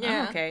 Mm-hmm,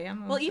 yeah. I'm okay.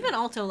 Well, even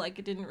alto, like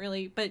it didn't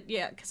really, but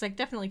yeah, because I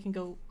definitely can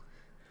go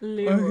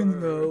lower.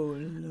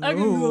 I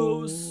can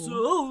go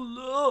so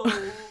low.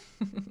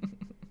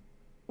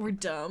 We're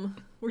dumb.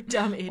 We're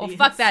dumb idiots. Well,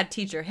 fuck that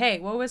teacher. Hey,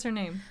 what was her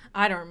name?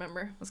 I don't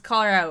remember. Let's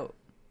call her out.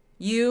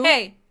 You.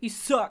 Hey, you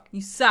suck.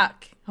 You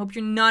suck. Hope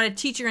you're not a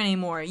teacher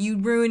anymore. You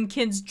ruined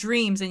kids'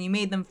 dreams and you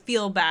made them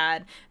feel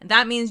bad. And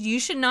that means you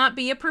should not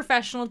be a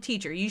professional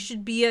teacher. You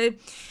should be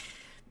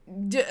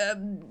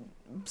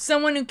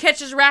someone who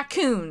catches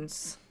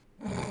raccoons.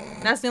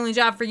 That's the only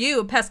job for you,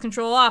 a pest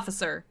control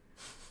officer.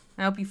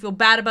 I hope you feel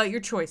bad about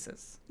your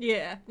choices.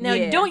 Yeah. Now,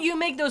 Yeah. don't you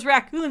make those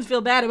raccoons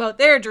feel bad about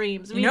their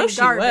dreams. You know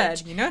she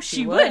would. You know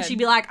she would. She'd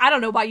be like, I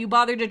don't know why you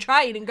bothered to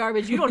try eating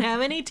garbage. You don't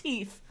have any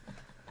teeth.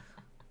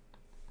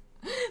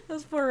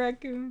 Those poor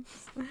raccoons.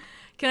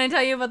 Can I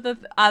tell you about the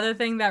other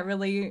thing that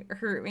really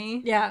hurt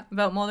me? Yeah.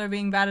 About Mulder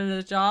being bad at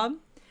his job?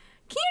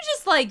 Can you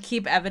just,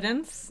 keep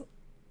evidence?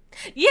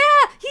 Yeah,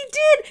 he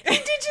did. He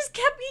just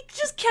kept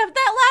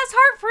that last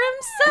heart for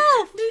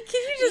himself.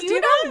 Can you just do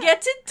You that? don't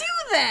get to do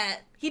that.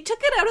 He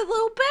took it out of the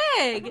little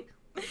bag.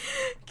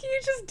 Can you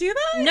just do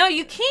that? No,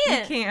 you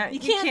can't. You You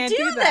can't can't do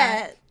do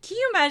that. Can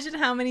you imagine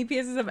how many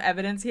pieces of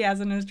evidence he has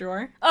in his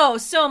drawer? Oh,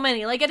 so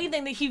many. Like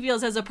anything that he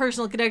feels has a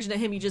personal connection to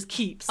him, he just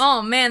keeps.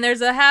 Oh man,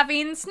 there's a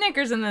half-eaten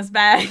Snickers in this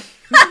bag.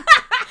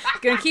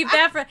 Gonna keep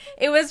that for.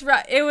 It was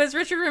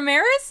Richard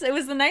Ramirez. It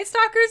was the Night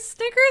Stalker's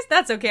Snickers.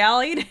 That's okay.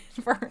 I'll eat it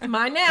for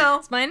Mine now.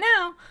 It's mine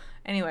now.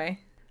 Anyway,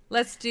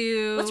 let's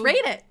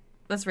rate it.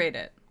 Let's rate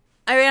it.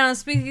 I rate on a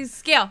speaking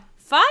scale.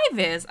 5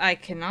 is I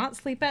cannot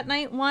sleep at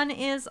night. 1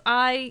 is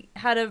I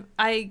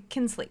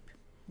can sleep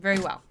very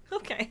well.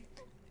 Okay.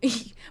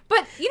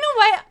 But you know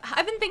what?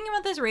 I've been thinking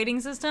about this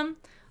rating system.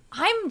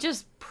 I'm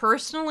just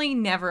personally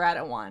never at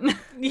a 1.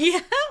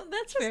 Yeah,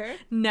 that's fair.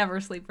 Never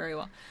sleep very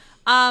well.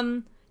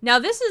 Now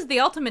this is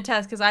the ultimate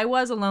test because I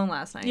was alone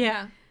last night.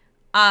 Yeah.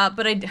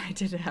 But I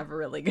did have a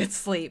really good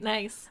sleep.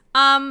 Nice.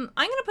 I'm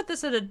gonna put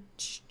this at a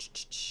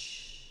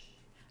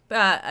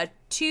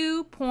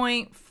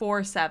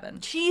 2.47.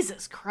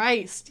 Jesus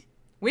Christ.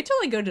 Wait till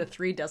I go to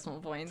 3 decimal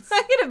points.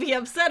 I'm gonna be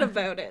upset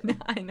about it.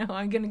 I know,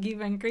 I'm gonna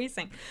keep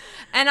increasing.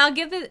 And I'll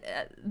give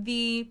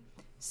the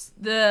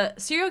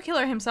serial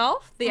killer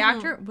himself, the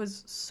actor,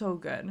 was so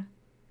good.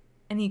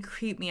 And he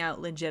creeped me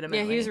out legitimately.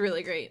 Yeah, he was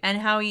really great. And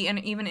how he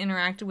even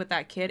interacted with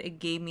that kid, it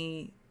gave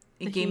me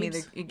the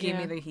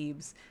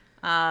heebs.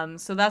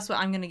 So that's what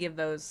I'm gonna give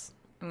those.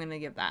 I'm gonna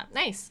give that.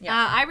 Nice. Yeah.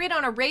 I rate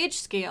on a rage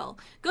scale.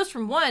 Goes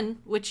from 1,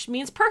 which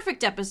means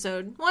perfect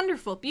episode,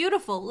 wonderful,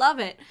 beautiful, love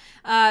it,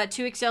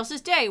 to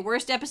Excelsis Day,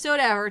 worst episode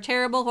ever,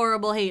 terrible,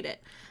 horrible, hate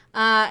it.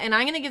 And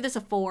I'm gonna give this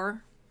a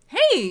 4.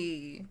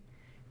 Hey,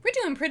 we're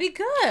doing pretty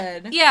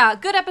good. Yeah,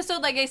 good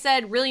episode, like I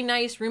said, really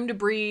nice, room to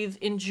breathe,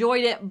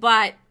 enjoyed it,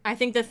 but I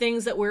think the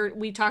things that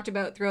we talked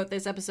about throughout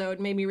this episode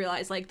made me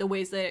realize, like, the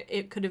ways that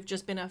it could have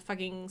just been a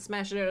fucking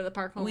smash it out of the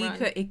park home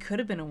run. It could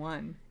have been a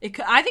 1.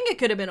 I think it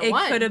could have been a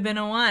 1. It could have been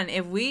a 1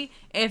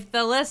 if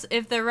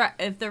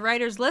the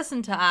writers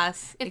listened to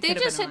us. If they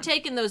just had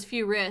taken those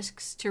few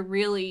risks to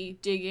really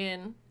dig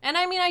in. And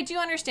I mean, I do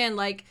understand,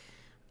 like,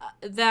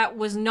 that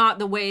was not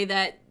the way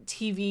that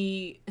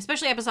TV,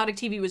 especially episodic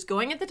TV, was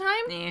going at the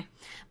time.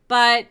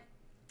 But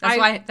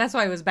that's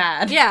why it was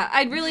bad. Yeah,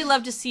 I'd really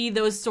love to see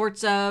those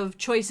sorts of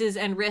choices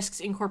and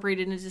risks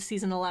incorporated into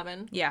season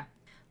 11. Yeah.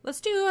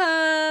 Let's do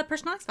a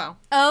personal X file.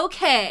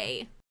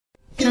 Okay.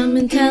 Come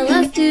and tell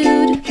us,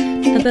 dude,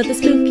 about the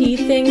spooky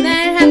thing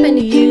that happened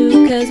to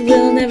you. 'Cause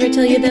we'll never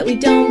tell you that we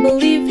don't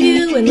believe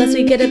you. Unless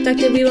we get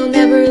abducted, we will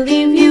never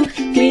leave you.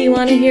 We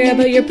want to hear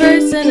about your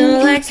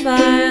personal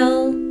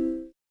X-File.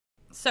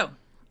 So,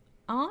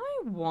 I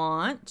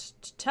want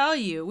to tell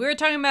you, we were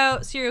talking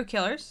about serial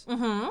killers.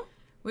 Mm-hmm.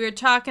 We were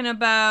talking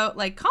about,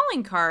 like,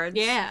 calling cards.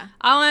 Yeah.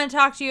 I want to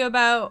talk to you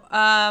about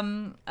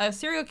a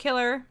serial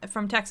killer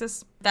from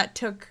Texas that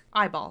took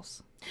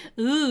eyeballs.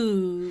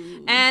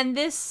 Ooh. And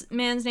this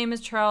man's name is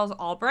Charles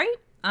Albright.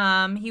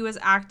 He was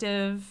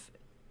active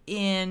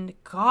he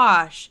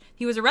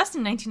was arrested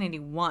in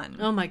 1981.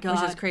 Oh my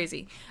God. Which is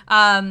crazy.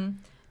 And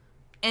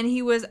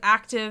he was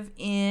active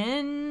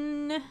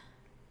in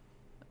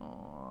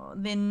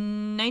the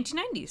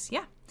 1990s.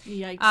 Yeah.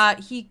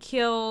 Yikes. He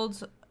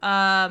killed,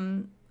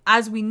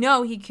 as we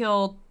know, he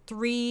killed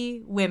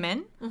 3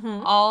 women,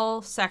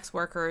 all sex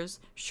workers,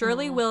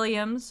 Shirley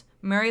Williams,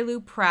 Mary Lou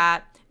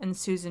Pratt, and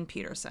Susan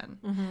Peterson.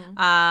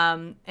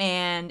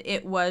 And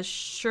it was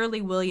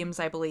Shirley Williams,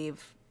 I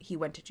believe, he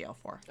went to jail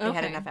for. They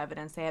had enough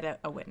evidence. They had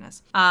a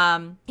witness.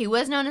 He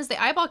was known as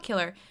the eyeball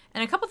killer.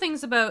 And a couple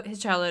things about his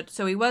childhood.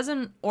 So he was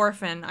an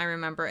orphan, I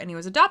remember, and he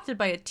was adopted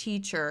by a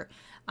teacher.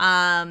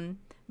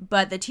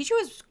 But the teacher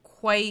was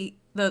quite,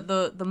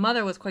 the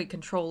mother was quite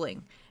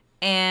controlling.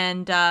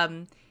 And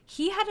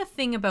he had a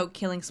thing about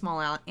killing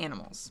small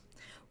animals,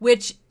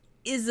 which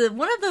is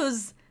one of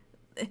those,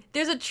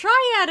 there's a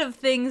triad of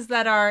things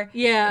that are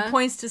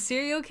points to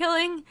serial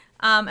killing.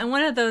 And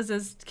one of those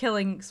is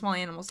killing small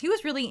animals. He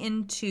was really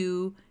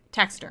into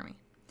taxidermy.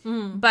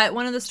 But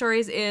one of the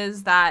stories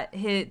is that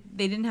they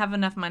didn't have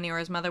enough money, or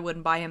his mother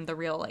wouldn't buy him the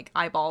real, like,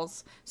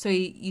 eyeballs. So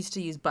he used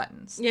to use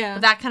buttons. Yeah.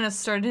 But that kind of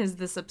started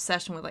this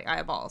obsession with, like,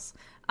 eyeballs.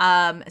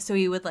 So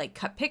he would, like,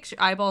 cut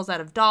eyeballs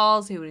out of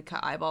dolls. He would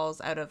cut eyeballs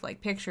out of,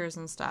 like, pictures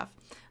and stuff.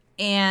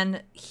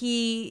 And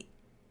he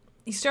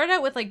started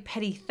out with, like,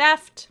 petty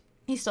theft.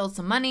 He stole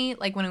some money,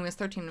 like, when he was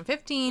 13 and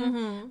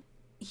 15.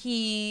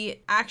 He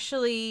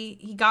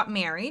got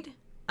married,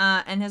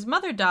 and his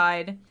mother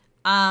died.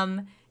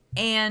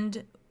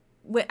 And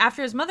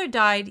after his mother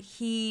died,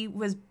 he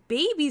was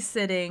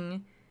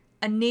babysitting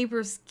a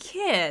neighbor's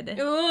kid.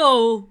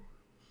 Oh.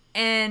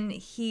 And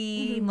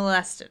he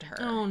molested her.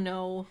 Oh,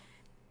 no.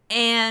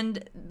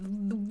 And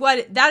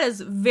that is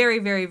very,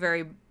 very,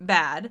 very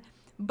bad.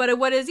 But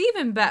what is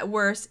even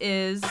worse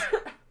is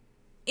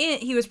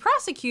he was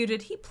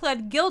prosecuted, he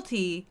pled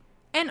guilty,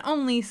 and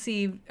only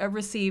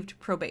received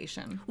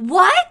probation.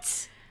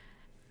 What?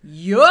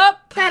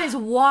 Yup. That is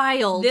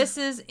wild. This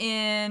is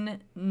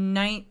in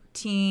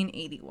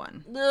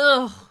 1981.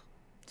 Ugh.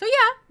 So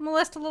yeah,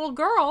 molest a little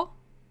girl.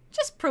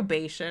 Just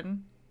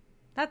probation.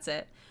 That's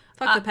it.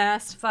 Fuck the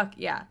past. Fuck,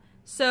 yeah.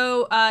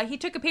 So he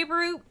took a paper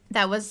route.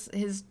 That was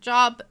his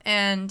job.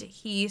 And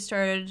he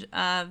started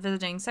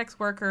visiting sex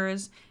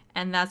workers.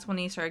 And that's when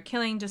he started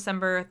killing.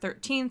 December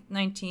 13th,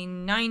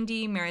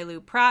 1990, Mary Lou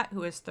Pratt,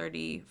 who was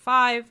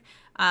 35.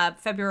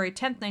 February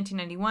 10th,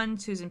 1991,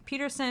 Susan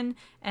Peterson.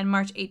 And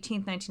March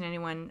 18th,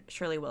 1991,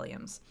 Shirley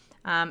Williams.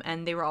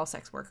 And they were all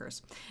sex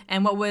workers.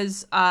 And what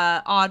was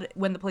odd,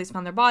 when the police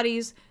found their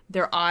bodies,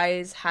 their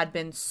eyes had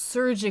been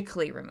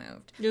surgically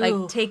removed. Ew.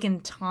 Like,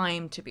 taken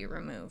time to be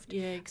removed.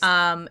 Yikes.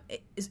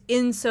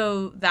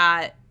 So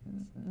that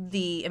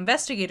the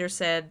investigator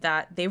said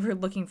that they were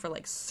looking for,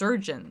 like,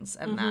 surgeons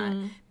and that,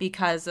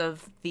 because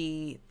of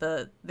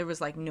there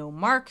was, like, no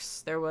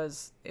marks. It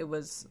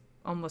was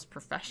almost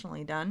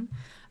professionally done.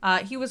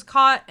 He was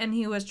caught and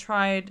he was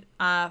tried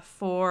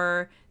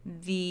for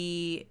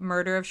the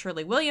murder of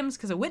Shirley Williams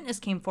because a witness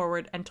came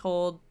forward and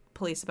told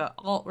police about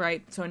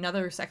alt-right. So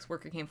another sex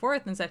worker came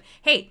forth and said,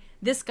 hey,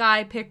 this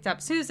guy picked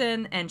up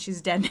Susan and she's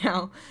dead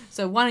now.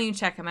 So why don't you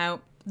check him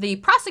out? The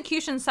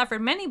prosecution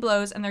suffered many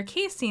blows, and their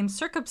case seemed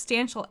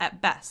circumstantial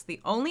at best.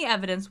 The only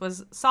evidence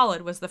was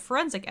solid was the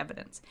forensic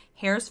evidence.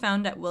 Hairs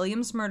found at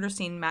Williams' murder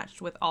scene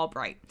matched with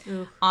Albright.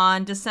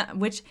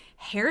 Which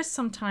hairs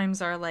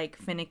sometimes are like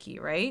finicky,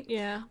 right?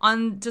 Yeah.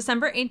 On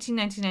December 18,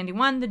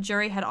 1991, the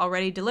jury had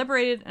already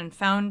deliberated and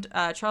found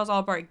Charles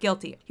Albright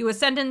guilty. He was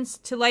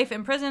sentenced to life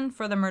in prison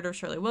for the murder of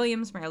Shirley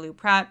Williams, Mary Lou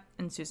Pratt,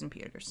 and Susan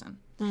Peterson.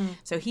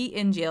 So he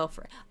in jail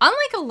for...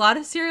 Unlike a lot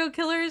of serial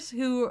killers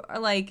who are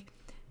like...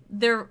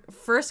 Their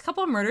first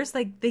couple of murders,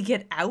 like, they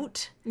get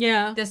out.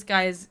 Yeah. This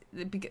guy's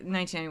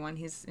 1991.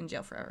 He's in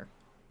jail forever.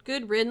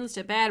 Good riddance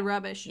to bad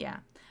rubbish. Yeah.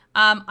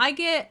 I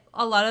get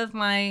a lot of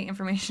my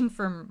information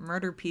from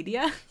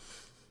Murderpedia.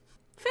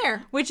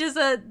 Fair. Which is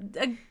a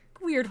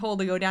weird hole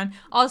to go down.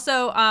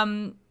 Also,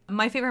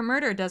 My Favorite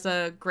Murder does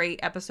a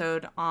great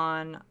episode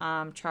on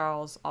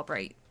Charles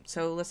Albright.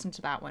 So listen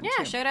to that one, Yeah,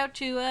 too. shout out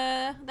to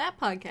that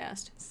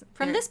podcast.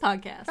 From this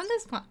podcast. From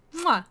this one.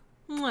 Mwah.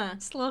 Mwah.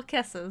 Just little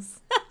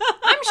kisses.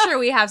 I'm sure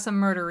we have some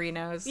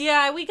murderinos.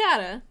 Yeah, we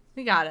gotta.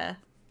 We gotta.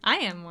 I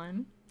am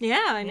one.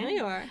 Yeah, I know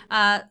you are.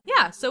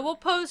 Yeah, so we'll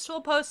post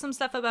some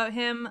stuff about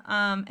him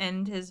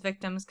and his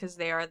victims because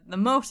they are the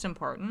most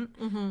important,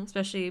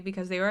 especially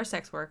because they are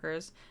sex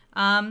workers.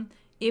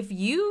 If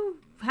you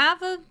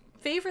have a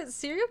favorite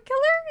serial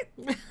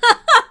killer,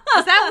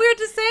 is that weird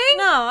to say?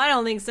 No, I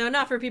don't think so.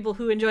 Not for people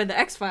who enjoyed the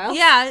X-Files.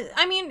 Yeah,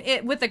 I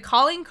mean, with a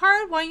calling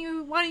card, why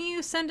don't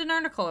you send an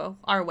article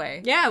our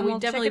way? Yeah, And we'd we'll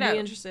definitely check it be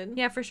out. interested.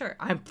 Yeah, for sure.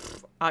 I'm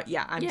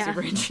Yeah.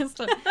 super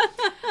interested.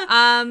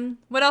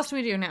 What else do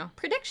we do now?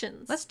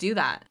 Predictions. Let's do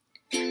that.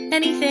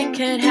 Anything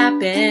could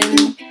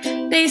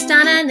happen based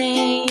on a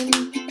name.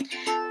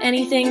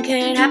 Anything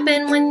could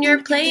happen when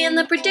you're playing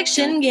the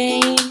prediction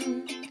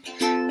game.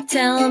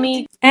 Tell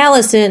me,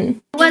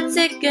 Alison. what's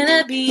it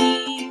gonna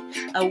be?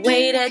 A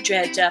way to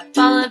dredge up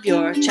all of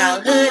your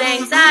childhood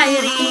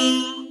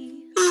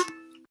anxiety.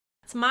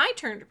 It's my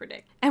turn to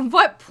predict. And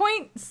what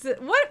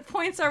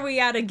points are we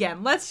at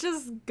again? Let's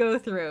just go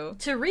through.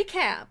 To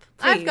recap,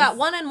 Please. I've got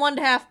 1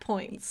 1/2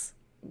 points.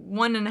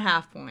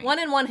 1.5 points. 1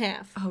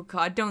 1/2. Oh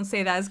God, don't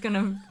say that. It's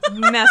gonna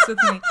mess with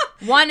me.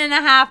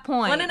 1.5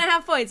 points. 1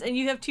 1/2 points, and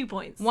you have 2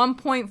 points.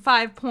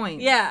 1.5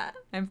 points. Yeah.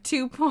 I have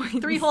 2 points.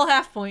 3 whole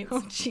half points.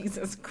 Oh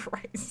Jesus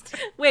Christ.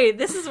 Wait,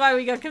 this is why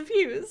we got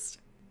confused.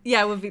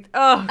 Yeah, it would be.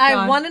 Oh God. I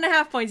have 1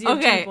 1/2 points. You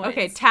have 2 points.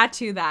 Okay.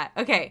 Tattoo that.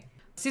 Okay.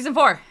 Season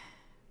 4,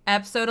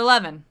 episode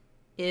 11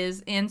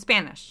 is in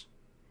Spanish.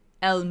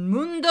 El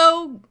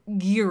Mundo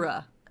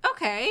Gira.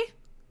 Okay.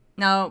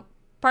 Now,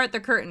 part the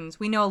curtains.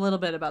 We know a little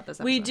bit about this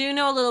episode. We do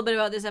know a little bit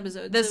about this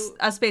episode.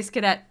 A space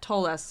cadet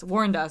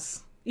warned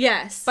us.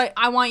 Yes. But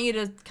I want you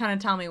to kind of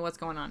tell me what's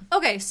going on.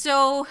 Okay,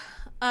 so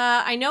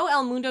I know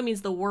El Mundo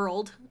means the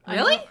world.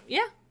 Really?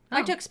 Yeah.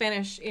 I Oh. took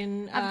Spanish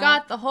in... I've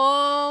got the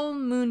whole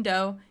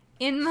mundo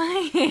in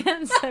my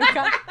hands.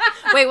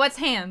 Wait, what's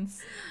hands?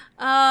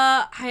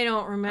 I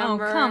don't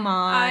remember. Oh, come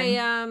I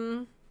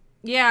on.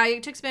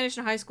 took Spanish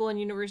in high school and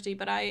university,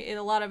 but a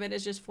lot of it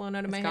is just flown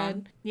out of my gone.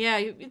 head. Yeah,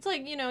 it's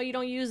like, you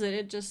don't use it.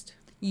 It just...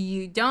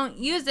 You don't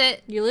use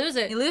it. You lose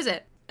it. You lose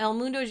it. El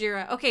Mundo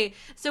Gira. Okay,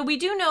 so we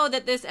do know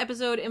that this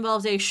episode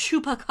involves a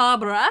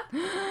chupacabra.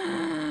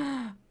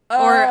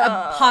 Or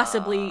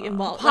possibly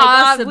involved.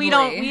 Possibly.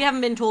 We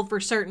haven't been told for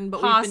certain, but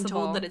we've been Possible.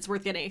 told that it's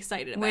worth getting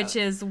excited about. Which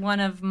is one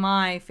of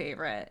my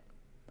favorite.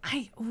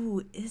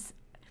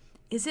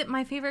 Is it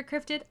my favorite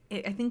cryptid?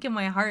 I think in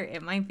my heart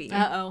it might be.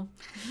 Uh-oh.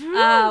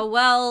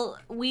 Well,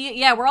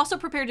 we're also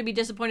prepared to be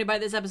disappointed by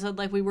this episode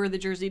like we were the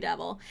Jersey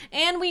Devil.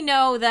 And we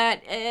know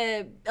that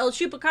El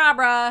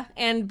Chupacabra,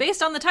 and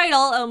based on the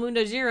title, El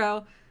Mundo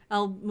Gira,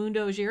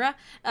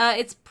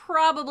 it's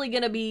probably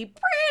going to be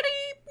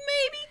pretty,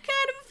 maybe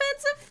kind of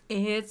offensive.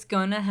 It's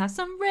gonna have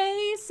some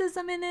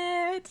racism in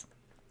it.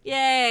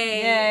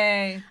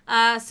 Yay.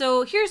 Yay.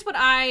 So here's what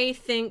I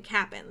think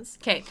happens.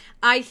 Okay.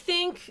 I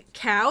think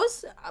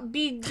cows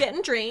be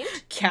getting drained.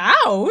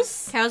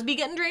 Cows? Cows be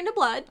getting drained of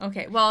blood.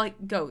 Okay, well,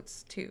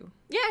 goats too.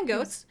 Yeah, and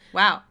goats.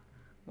 Wow.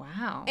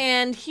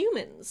 And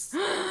humans.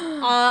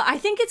 I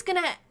think it's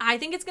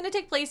gonna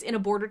take place in a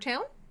border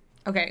town.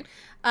 Okay.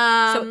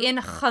 So in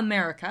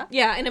America.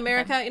 Yeah, in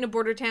America, in a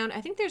border town.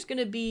 I think there's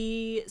gonna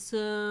be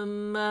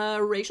some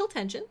racial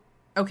tension.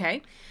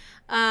 Okay.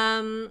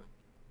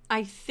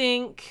 I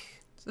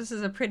think This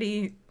is a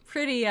pretty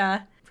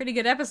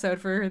good episode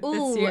for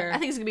this year. I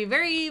think it's gonna be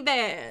very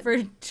bad for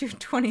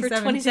 2017. For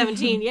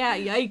 2017. Yeah,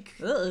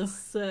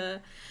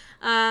 yikes.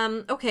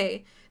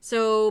 Okay,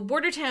 so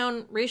border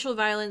town, racial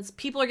violence.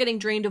 People are getting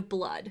drained of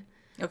blood.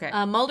 Okay.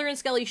 Mulder and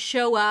Scully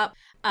show up.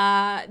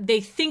 They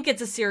think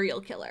it's a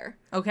serial killer.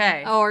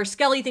 Okay. Or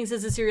Scully thinks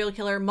it's a serial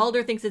killer.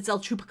 Mulder thinks it's El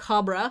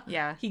Chupacabra.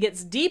 Yeah. He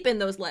gets deep in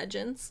those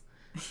legends.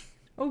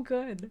 Oh,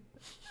 good.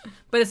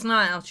 But it's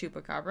not El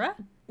Chupacabra.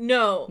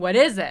 No. What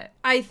is it?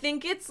 I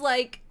think it's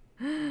like...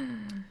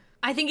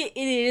 I think it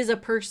is a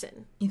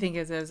person. You think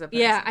it is a person?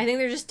 Yeah, I think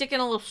they're just sticking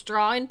a little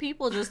straw in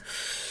people.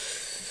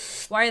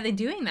 Just Why are they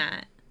doing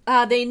that?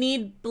 they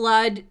need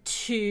blood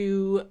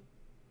to...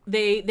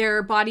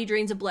 Their body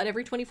drains of blood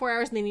every 24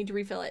 hours and they need to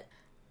refill it.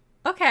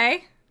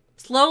 Okay.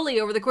 Slowly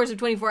over the course of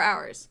 24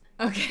 hours.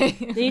 Okay.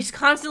 They just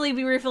constantly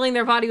be refilling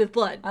their body with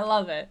blood. I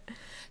love it.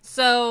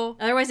 So,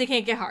 Otherwise, they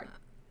can't get hard.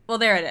 well,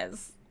 there it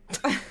is.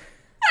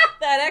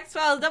 That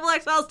X-Files, double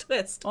X-Files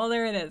twist. Well,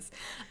 there it is.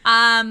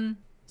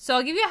 So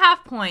I'll give you a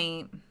half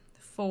point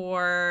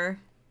for,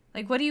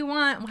 like, what do you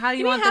want? How do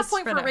you Give me want a half this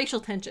point spread for out?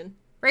 racial tension.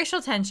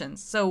 Racial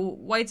tensions. So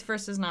whites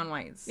versus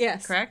non-whites.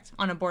 Yes. Correct?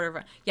 On a border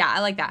of... Yeah, I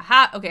like that.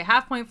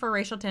 Half point for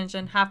racial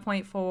tension. Half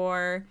point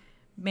for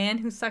man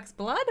who sucks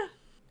blood.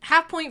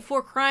 Half point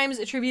for crimes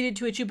attributed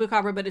to a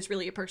chupacabra, but it's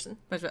really a person.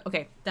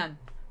 Okay, done.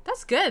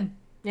 That's good.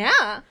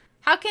 Yeah.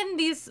 How can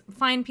these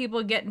fine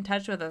people get in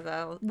touch with us,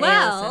 Alison?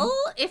 Well,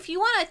 if you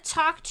want to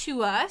talk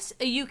to us,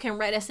 you can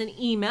write us an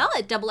email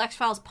at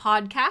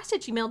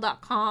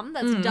doublexfilespodcast@gmail.com.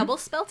 That's double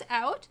spelt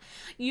out.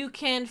 You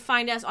can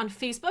find us on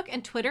Facebook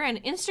and Twitter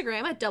and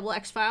Instagram at Double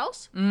X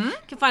Files. You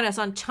can find us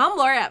on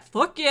Tumblr at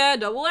Fuck Yeah,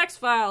 Double X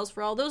Files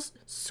for all those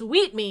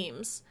sweet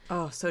memes.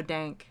 Oh, so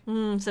dank.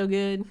 So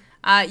good.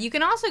 You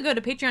can also go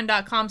to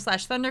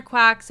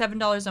patreon.com/thunderquack.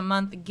 $7 a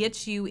month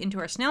gets you into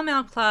our snail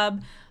mail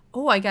club.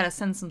 Oh, I gotta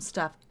send some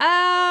stuff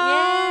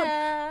out.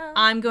 Yeah.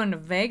 I'm going to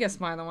Vegas,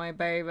 by the way,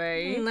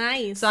 baby.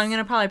 Nice. So I'm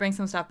gonna probably bring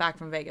some stuff back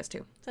from Vegas, too.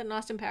 Is that an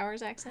Austin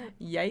Powers accent?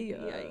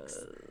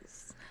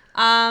 Yikes.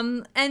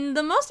 And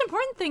the most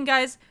important thing,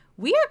 guys,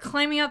 we are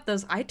climbing up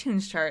those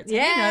iTunes charts.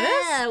 Have you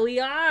noticed? we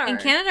are. In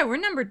Canada, we're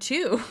number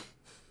 2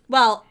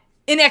 Well,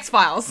 in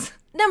X-Files.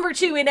 number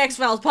 2 in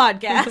X-Files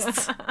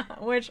podcasts.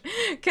 Which,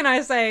 can I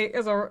say,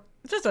 is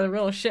just a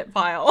real shit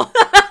pile.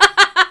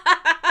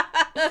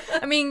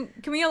 I mean,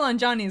 Camille and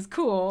Johnny is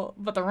cool,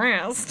 but the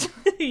rest.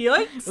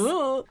 Yikes.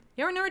 Ooh.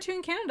 Yeah, we're number 2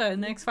 in Canada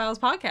in the X-Files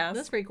podcast.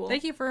 That's pretty cool.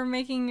 Thank you for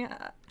making...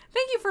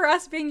 thank you for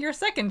us being your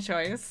second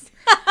choice.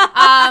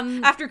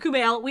 After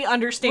Kumail, we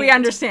understand. We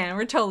understand.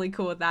 We're totally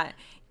cool with that.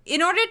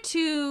 In order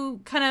to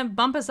kind of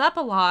bump us up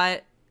a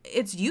lot,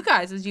 it's you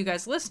guys. It's you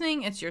guys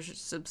listening. It's your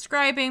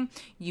subscribing.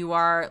 You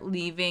are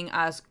leaving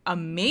us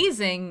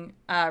amazing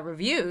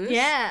reviews.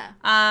 Yeah.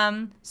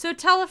 So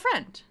tell a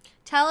friend.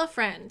 Tell a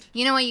friend.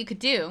 You know what you could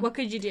do? What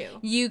could you do?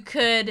 You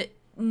could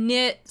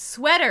knit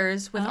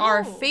sweaters with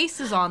our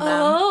faces on them.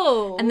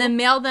 Oh. And then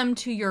mail them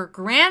to your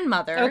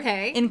grandmother.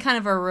 Okay. In kind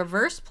of a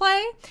reverse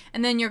play.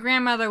 And then your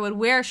grandmother would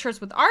wear shirts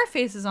with our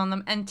faces on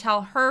them and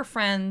tell her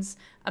friends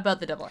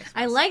about the double X.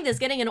 I like this,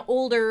 getting an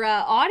older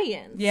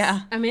audience.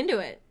 Yeah. I'm into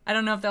it. I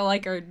don't know if they'll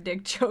like our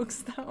dick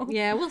jokes, though.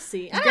 Yeah, we'll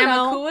see. Is I don't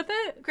Grandma know. cool with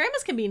it?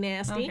 Grandmas can be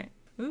nasty. Okay.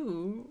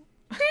 Ooh.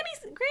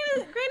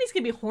 Grannies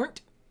can be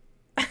horned.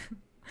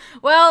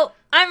 Well,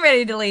 I'm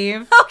ready to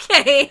leave.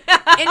 Okay.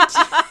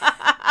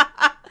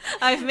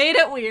 I've made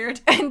it weird.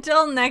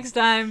 Until next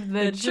time,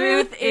 the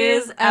truth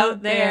is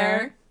out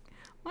there.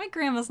 My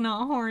grandma's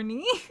not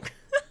horny.